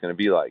is what it's going to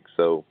be like,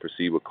 so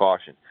proceed with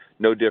caution.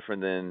 No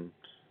different than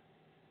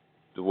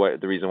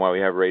the reason why we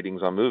have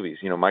ratings on movies.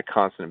 My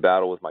constant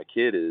battle with my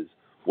kid is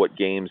what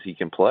games he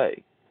can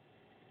play.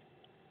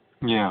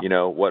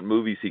 What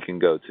movies he can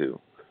go to.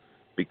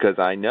 Because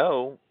I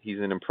know he's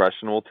an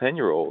impressionable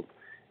 10-year-old,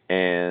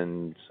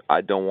 and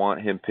I don't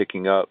want him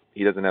picking up.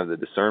 He doesn't have the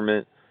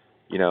discernment,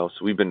 so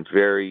we've been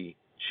very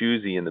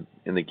choosy in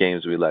the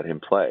games we let him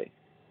play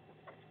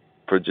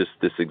for just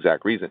this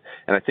exact reason.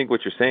 And I think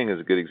what you're saying is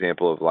a good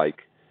example of,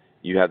 like,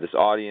 you have this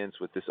audience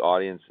with this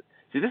audience.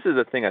 See, this is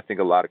the thing I think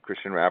a lot of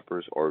Christian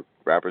rappers or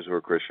rappers who are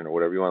Christian or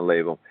whatever you want to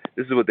label,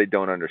 this is what they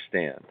don't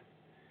understand,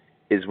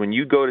 is when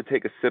you go to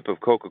take a sip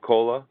of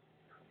Coca-Cola,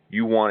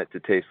 you want it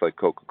to taste like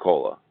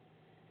Coca-Cola.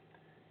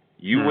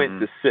 You went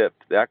to sip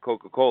that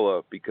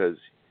Coca-Cola because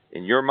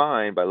in your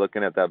mind, by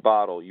looking at that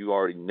bottle, you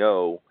already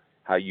know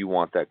how you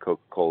want that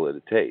Coca-Cola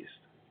to taste.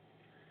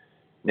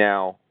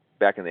 Now,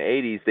 back in the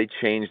 80s, they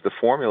changed the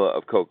formula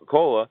of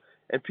Coca-Cola,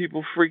 and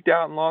people freaked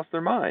out and lost their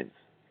minds.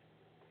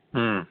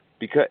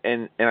 Because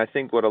and I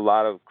think what a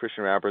lot of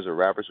Christian rappers or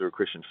rappers who are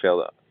Christian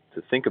fail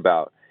to think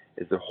about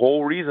is the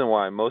whole reason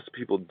why most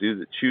people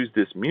choose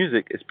this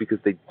music is because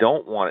they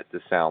don't want it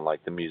to sound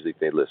like the music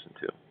they listen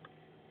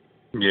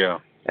to. Yeah.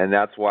 And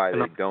that's why they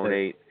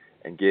donate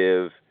and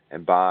give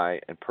and buy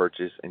and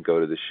purchase and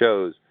go to the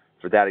shows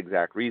for that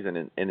exact reason.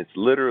 And it's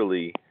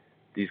literally,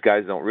 these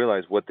guys don't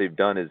realize what they've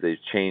done is they've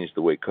changed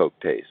the way Coke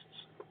tastes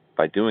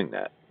by doing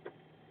that.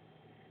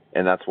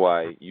 And that's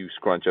why you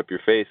scrunch up your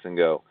face and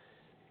go,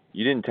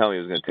 you didn't tell me it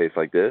was going to taste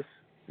like this.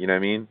 You know what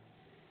I mean?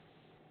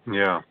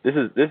 Yeah. This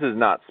is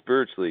not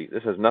spiritually.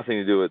 This has nothing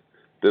to do with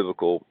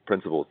biblical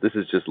principles. This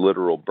is just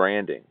literal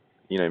branding.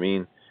 You know what I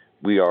mean?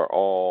 We are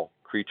all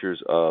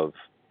creatures of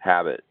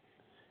habit,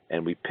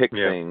 and we pick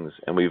things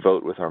and we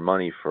vote with our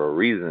money for a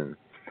reason.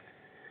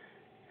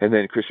 And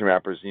then Christian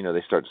rappers,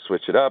 they start to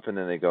switch it up, and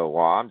then they go,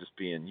 well,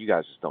 you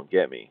guys just don't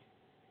get me.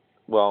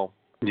 Well,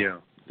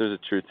 there's a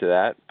truth to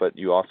that, but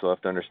you also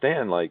have to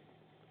understand, like,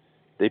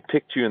 they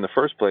picked you in the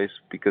first place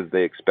because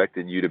they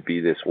expected you to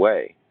be this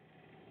way.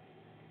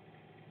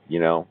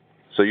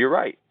 So you're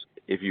right.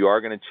 If you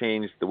are going to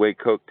change the way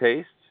Coke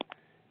tastes,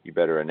 you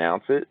better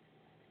announce it,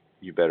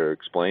 you better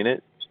explain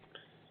it,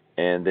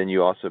 and then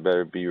you also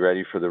better be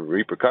ready for the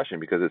repercussion.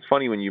 Because it's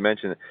funny when you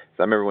mention it.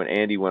 I remember when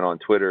Andy went on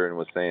Twitter and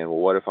was saying, well,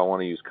 what if I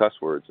want to use cuss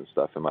words and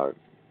stuff in my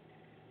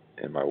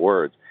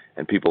words?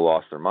 And people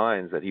lost their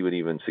minds that he would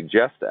even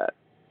suggest that.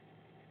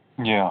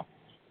 Yeah.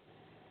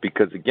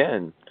 Because,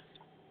 again,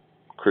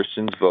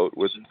 Christians vote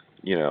with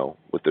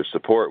their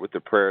support, with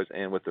their prayers,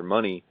 and with their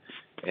money.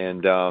 And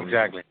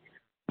exactly.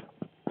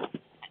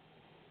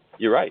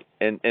 You're right.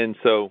 And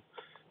so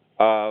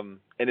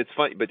and it's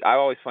funny, but I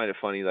always find it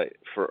funny, like,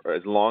 for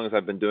as long as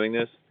I've been doing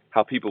this,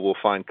 how people will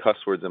find cuss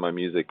words in my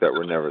music that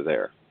were never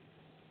there.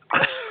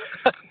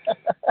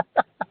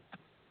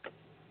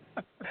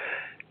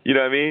 You know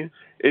what I mean?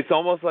 It's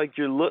almost like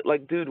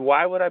like, dude,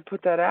 why would I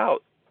put that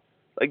out?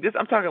 Like this,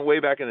 I'm talking way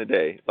back in the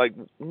day. Like,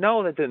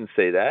 no, that didn't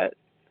say that.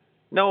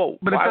 No,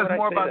 but it why says would I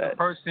more say about that? the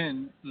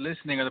person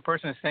listening or the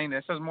person saying that.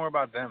 It says more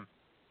about them.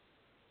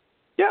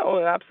 Yeah,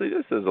 well, absolutely,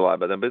 this says a lot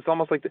about them. But it's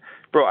almost like,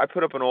 bro, I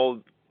put up an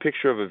old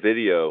picture of a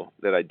video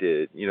that I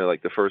did,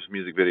 like the first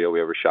music video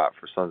we ever shot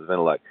for Sons of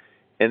Intellect.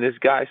 And this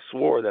guy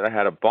swore that I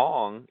had a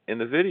bong in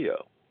the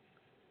video.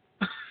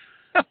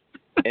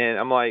 And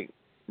I'm like,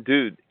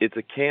 dude, it's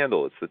a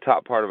candle. It's the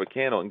top part of a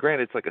candle. And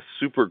granted, it's like a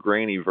super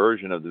grainy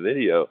version of the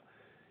video.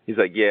 He's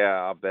like,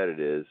 yeah, I'll bet it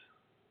is.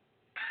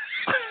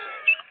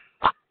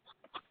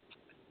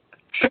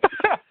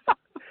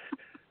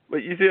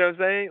 But you see what I'm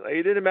saying? Like,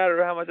 it didn't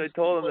matter how much I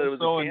told him that it was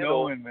so a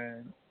candle. Annoying,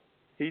 man.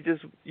 He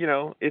just,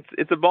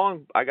 it's a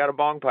bong. I got a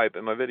bong pipe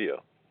in my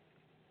video.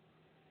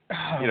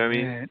 Oh, you know what I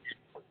mean? Man.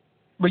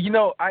 But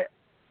I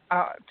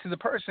to the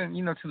person,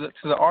 to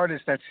the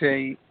artist that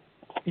say,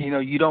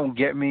 you don't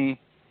get me,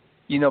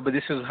 but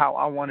this is how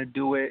I want to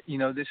do it.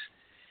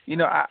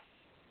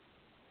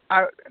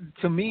 I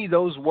to me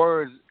those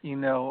words,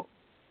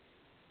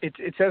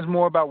 it says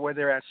more about where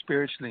they're at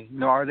spiritually.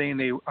 Are they in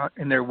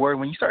their word?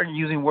 When you start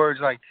using words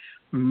like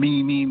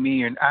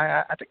me, and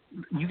I think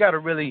you got to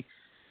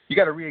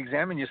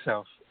re-examine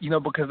yourself.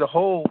 Because the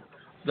whole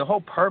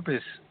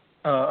purpose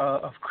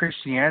of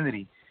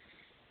Christianity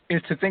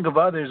is to think of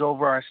others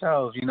over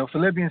ourselves.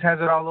 Philippians has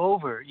it all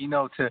over.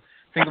 To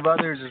think of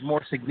others as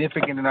more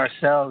significant than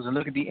ourselves and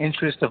look at the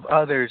interest of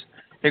others.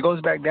 It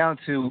goes back down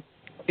to,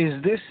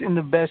 is this in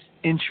the best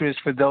interest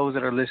for those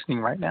that are listening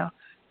right now?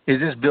 Is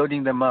this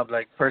building them up,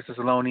 like 1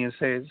 Thessalonians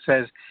says,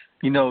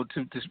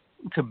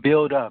 to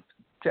build up,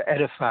 to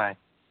edify,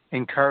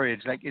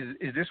 encourage? Like,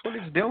 is this what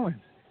it's doing?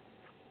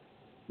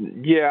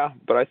 Yeah,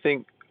 but I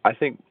think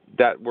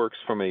that works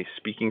from a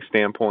speaking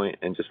standpoint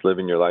and just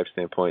living your life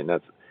standpoint,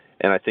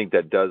 and I think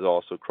that does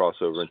also cross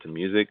over into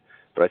music.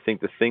 But I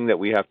think the thing that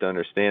we have to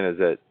understand is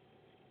that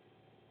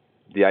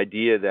the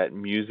idea that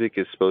music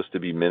is supposed to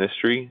be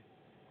ministry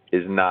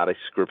is not a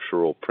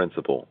scriptural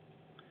principle.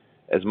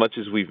 As much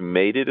as we've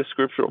made it a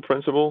scriptural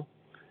principle,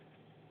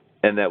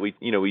 and that we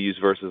use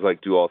verses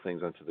like "do all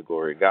things unto the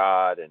glory of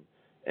God" and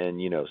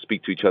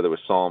speak to each other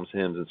with psalms,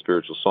 hymns, and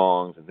spiritual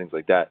songs and things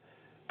like that.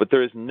 But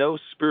there is no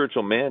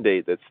spiritual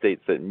mandate that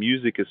states that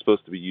music is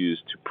supposed to be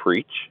used to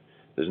preach.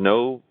 There's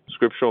no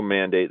scriptural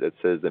mandate that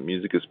says that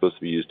music is supposed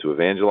to be used to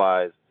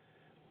evangelize,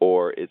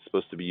 or it's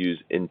supposed to be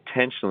used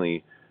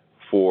intentionally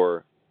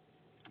for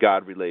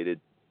God-related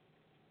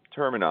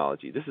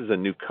terminology. This is a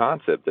new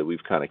concept that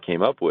we've kind of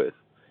came up with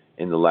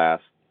in the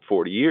last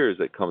 40 years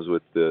that comes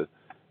with the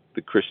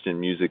Christian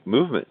music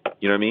movement.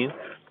 You know what I mean?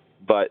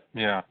 But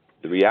yeah,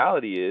 the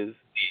reality is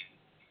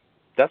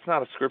that's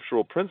not a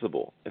scriptural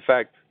principle. In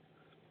fact,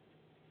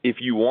 if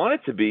you want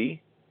it to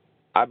be,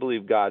 I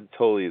believe God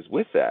totally is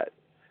with that.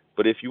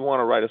 But if you want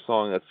to write a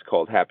song that's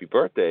called Happy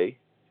Birthday,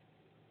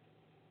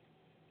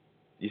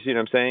 you see what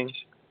I'm saying?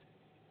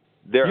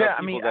 There are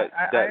people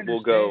that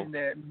will go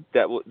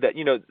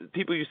that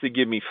people used to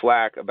give me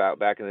flack about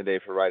back in the day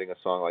for writing a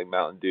song like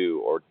Mountain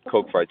Dew or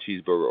Coke Fried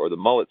Cheeseburger or the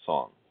Mullet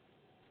song.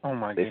 Oh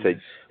my They goodness.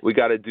 say we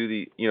got to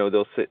do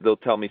they'll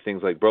tell me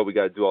things like, bro, we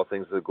got to do all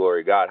things to the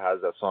glory of God. How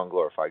does that song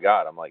glorify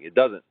God? I'm like, it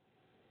doesn't.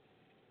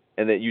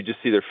 And then you just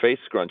see their face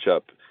scrunch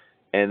up,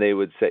 and they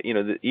would say,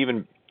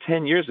 even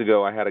 10 years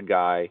ago, I had a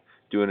guy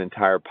do an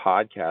entire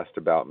podcast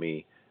about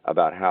me,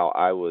 about how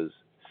I was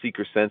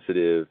seeker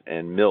sensitive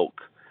and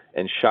milk,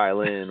 and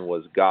Shylin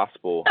was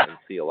gospel and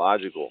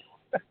theological.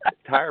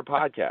 Entire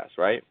podcast,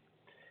 right?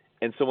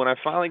 And so when I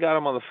finally got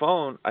him on the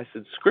phone, I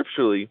said,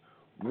 scripturally,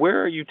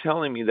 where are you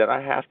telling me that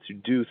I have to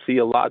do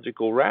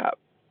theological rap?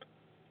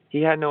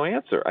 He had no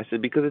answer. I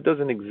said, because it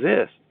doesn't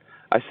exist.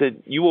 I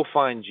said, you will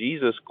find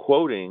Jesus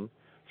quoting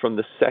from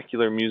the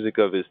secular music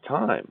of his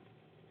time.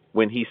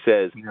 when he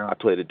says, Yeah. I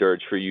played a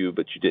dirge for you,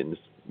 but you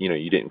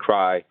didn't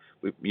cry.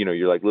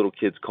 You're like little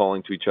kids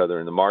calling to each other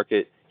in the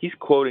market. He's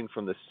quoting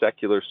from the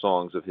secular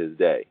songs of his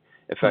day.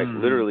 In fact,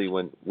 literally,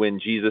 when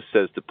Jesus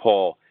says to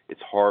Paul,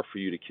 it's hard for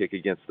you to kick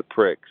against the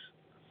pricks,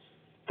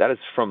 that is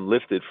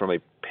lifted from a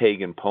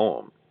pagan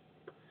poem.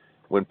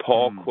 When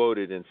Paul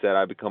quoted and said,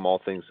 I become all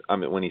things,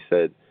 when he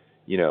said,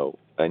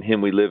 in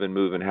him we live and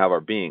move and have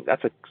our being,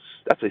 that's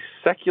a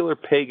secular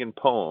pagan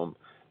poem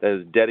that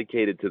is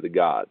dedicated to the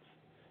gods.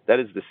 That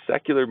is the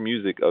secular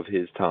music of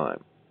his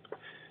time.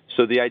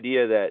 So the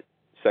idea that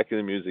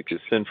secular music is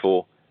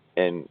sinful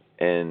and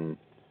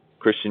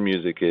Christian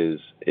music is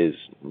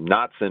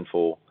not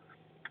sinful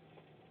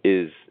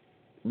is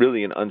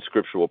really an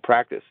unscriptural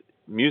practice.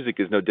 Music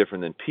is no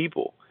different than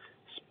people.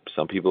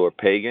 Some people are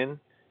pagan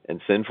and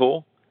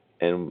sinful,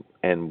 and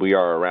we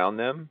are around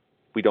them.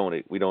 We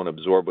don't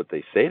absorb what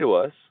they say to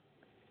us,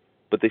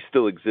 but they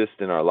still exist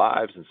in our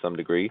lives in some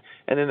degree.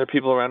 And then there are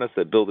people around us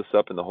that build us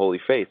up in the holy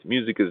faith.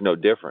 Music is no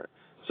different.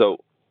 So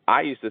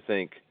I used to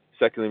think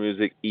secular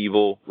music,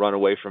 evil, run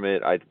away from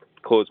it. I'd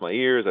close my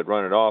ears, I'd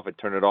run it off, I'd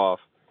turn it off,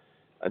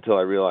 until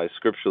I realized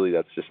scripturally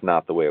that's just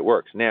not the way it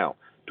works. Now,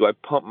 do I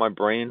pump my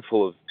brain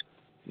full of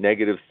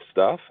negative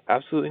stuff?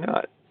 Absolutely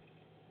not.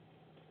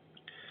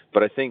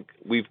 But I think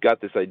we've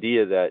got this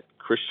idea that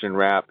Christian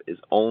rap is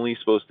only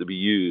supposed to be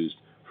used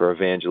for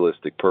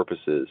evangelistic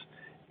purposes.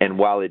 And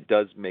while it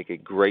does make a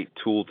great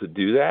tool to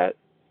do that,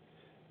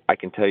 I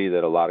can tell you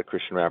that a lot of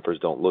Christian rappers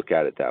don't look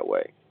at it that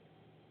way,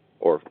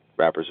 or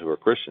rappers who are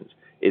Christians.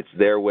 It's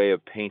their way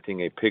of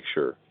painting a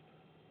picture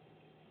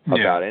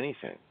about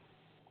anything.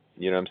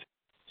 You know what I'm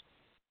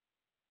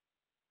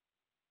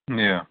saying?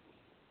 Yeah.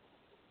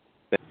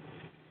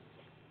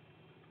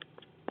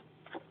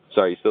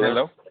 Sorry, you still there?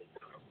 Hello?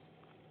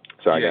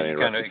 Sorry, I got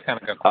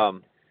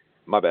interrupted.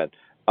 My bad.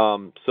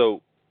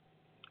 So,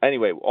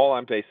 anyway, all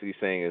I'm basically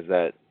saying is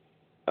that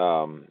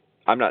I'm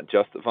not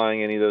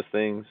justifying any of those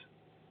things,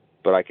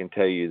 but I can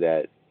tell you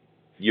that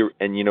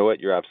and you know what?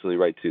 You're absolutely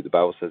right, too. The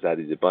Bible says out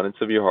of the abundance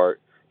of your heart,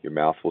 your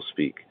mouth will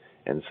speak.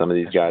 And some of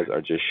these guys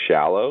are just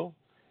shallow,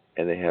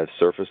 and they have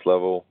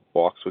surface-level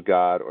walks with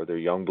God, or they're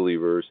young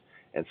believers,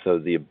 and so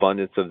the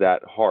abundance of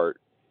that heart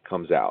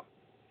comes out.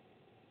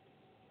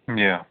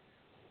 Yeah.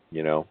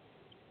 Yeah,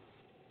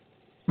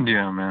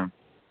 man.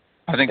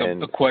 I think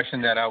a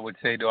question that I would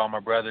say to all my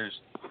brothers,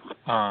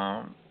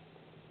 I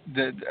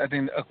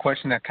think a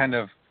question that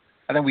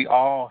I think we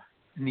all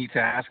need to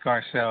ask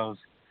ourselves,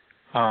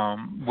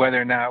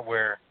 whether or not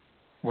we're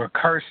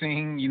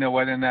cursing,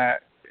 whether or not,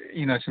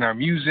 it's in our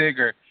music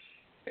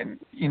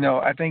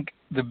I think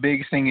the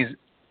biggest thing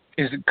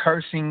is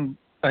cursing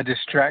a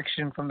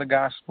distraction from the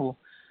gospel,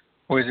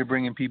 or is it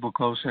bringing people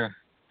closer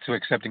to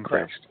accepting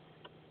Christ?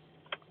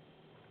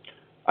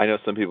 I know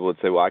some people would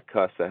say, well, I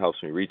cuss, that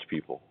helps me reach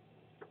people.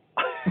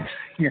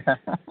 Yeah.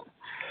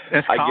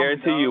 I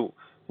guarantee you,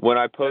 when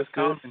I post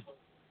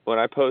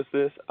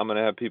this, I'm going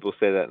to have people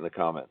say that in the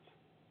comments.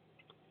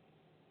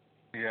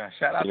 Yeah,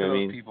 shout out to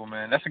those people,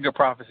 man. That's a good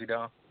prophecy,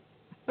 though.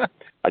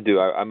 I do.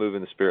 I move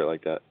in the spirit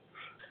like that.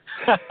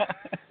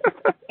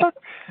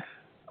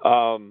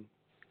 And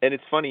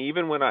it's funny,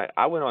 even when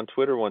I went on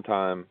Twitter one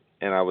time,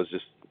 and I was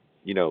just,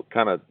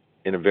 kind of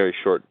in a very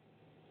short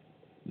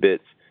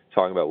bits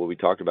talking about what we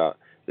talked about,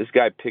 this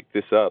guy picked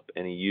this up,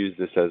 and he used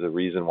this as a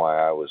reason why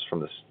I was from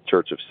the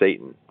Church of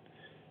Satan,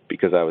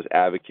 because I was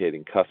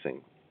advocating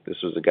cussing. This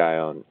was a guy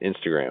on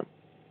Instagram.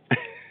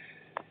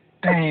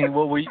 Dang,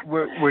 well,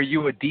 were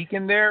you a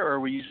deacon there, or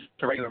were you just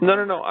a regular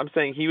man? No. I'm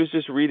saying he was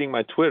just reading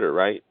my Twitter,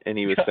 right? And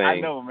he was saying, I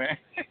know, man.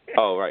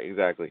 Oh, right,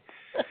 exactly.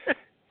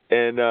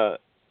 And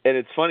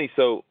it's funny.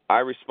 So I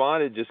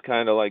responded just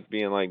kind of like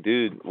being like,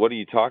 dude, what are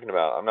you talking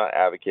about? I'm not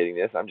advocating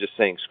this. I'm just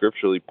saying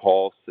scripturally,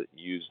 Paul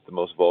used the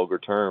most vulgar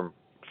term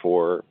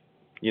for,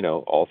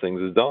 all things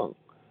is dung.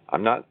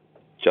 I'm not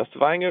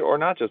justifying it or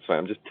not justifying.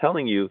 I'm just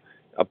telling you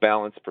a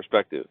balanced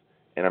perspective.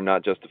 And I'm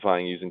not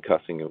justifying using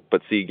cussing.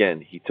 But see,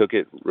 again, he took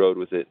it, rode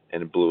with it,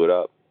 and it blew it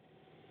up.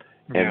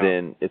 Yeah. And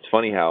then it's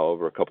funny how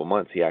over a couple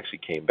months he actually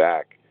came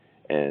back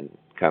and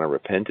kind of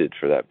repented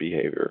for that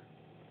behavior.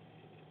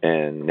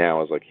 And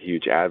now is like a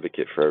huge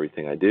advocate for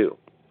everything I do.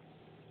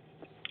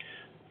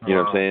 You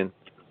know what I'm saying?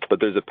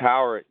 But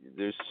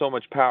there's so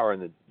much power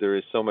there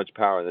is so much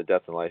power in the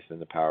death and life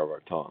and the power of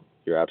our tongue.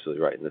 You're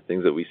absolutely right. And the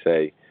things that we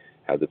say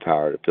have the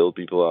power to build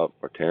people up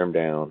or tear them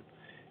down.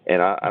 And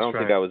I don't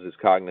think I was as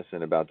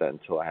cognizant about that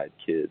until I had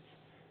kids.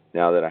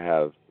 Now that I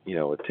have, a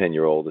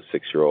 10-year-old, a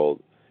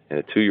 6-year-old, and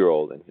a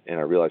 2-year-old, and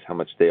I realize how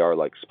much they are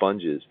like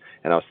sponges.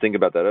 And I was thinking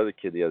about that other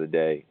kid the other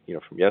day,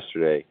 from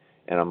yesterday,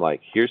 and I'm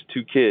like, here's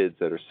two kids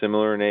that are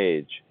similar in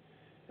age,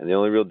 and the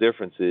only real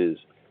difference is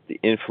the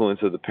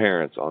influence of the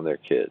parents on their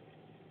kid.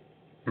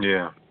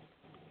 Yeah.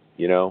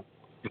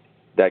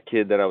 That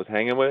kid that I was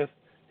hanging with,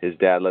 his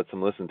dad lets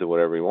him listen to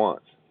whatever he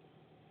wants.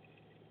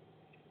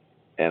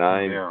 And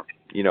I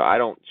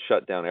don't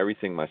shut down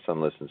everything my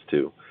son listens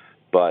to,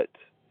 but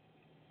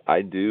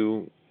I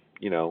do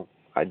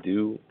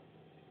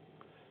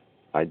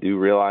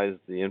realize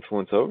the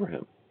influence over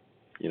him,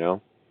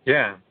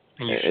 Yeah.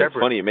 And you it's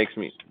funny. It makes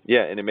me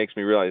and it makes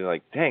me realize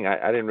like, dang,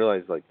 I didn't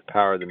realize like the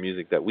power of the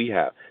music that we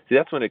have. See,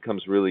 that's when it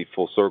comes really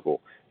full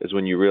circle. Is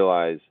when you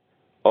realize,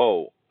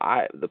 oh,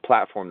 the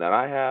platform that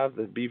I have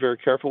to be very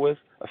careful with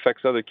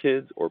affects other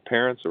kids or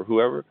parents or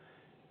whoever.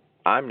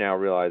 I'm now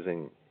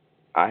realizing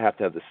I have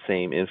to have the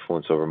same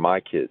influence over my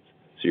kids.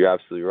 So you're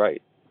absolutely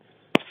right.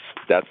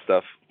 That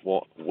stuff,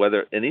 well,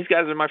 and these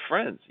guys are my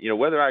friends. You know,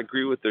 whether I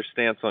agree with their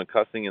stance on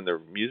cussing and their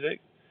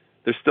music,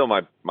 they're still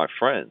my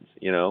friends.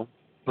 You know.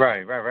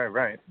 Right.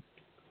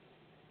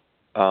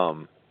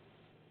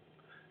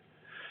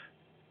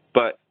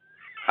 But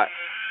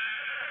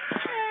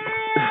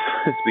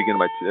speaking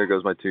of there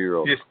goes my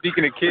 2-year-old. You're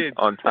speaking of kids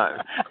on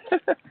time.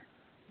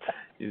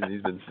 He's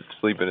been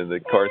sleeping in the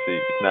car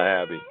seat. He's not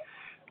happy.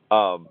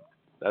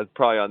 That's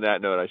probably on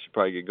that note. I should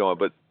probably get going.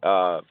 But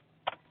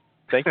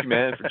thank you,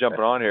 man, for jumping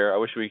on here. I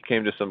wish we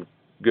came to some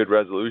good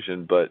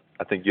resolution, but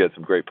I think you had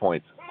some great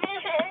points.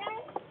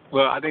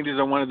 Well, I think this is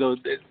one of those.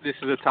 This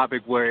is a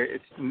topic where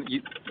it's going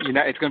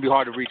to be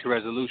hard to reach a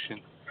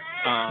resolution.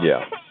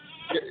 Yeah.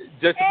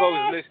 Just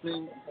suppose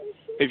listening.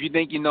 If you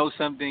think you know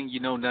something, you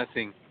know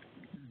nothing.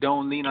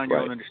 Don't lean on your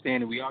own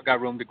understanding. We all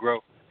got room to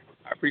grow.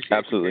 I appreciate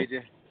Absolutely. you,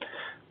 KJ.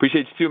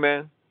 Appreciate you too,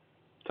 man.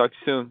 Talk to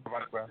you soon. All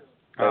right,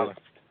 bro.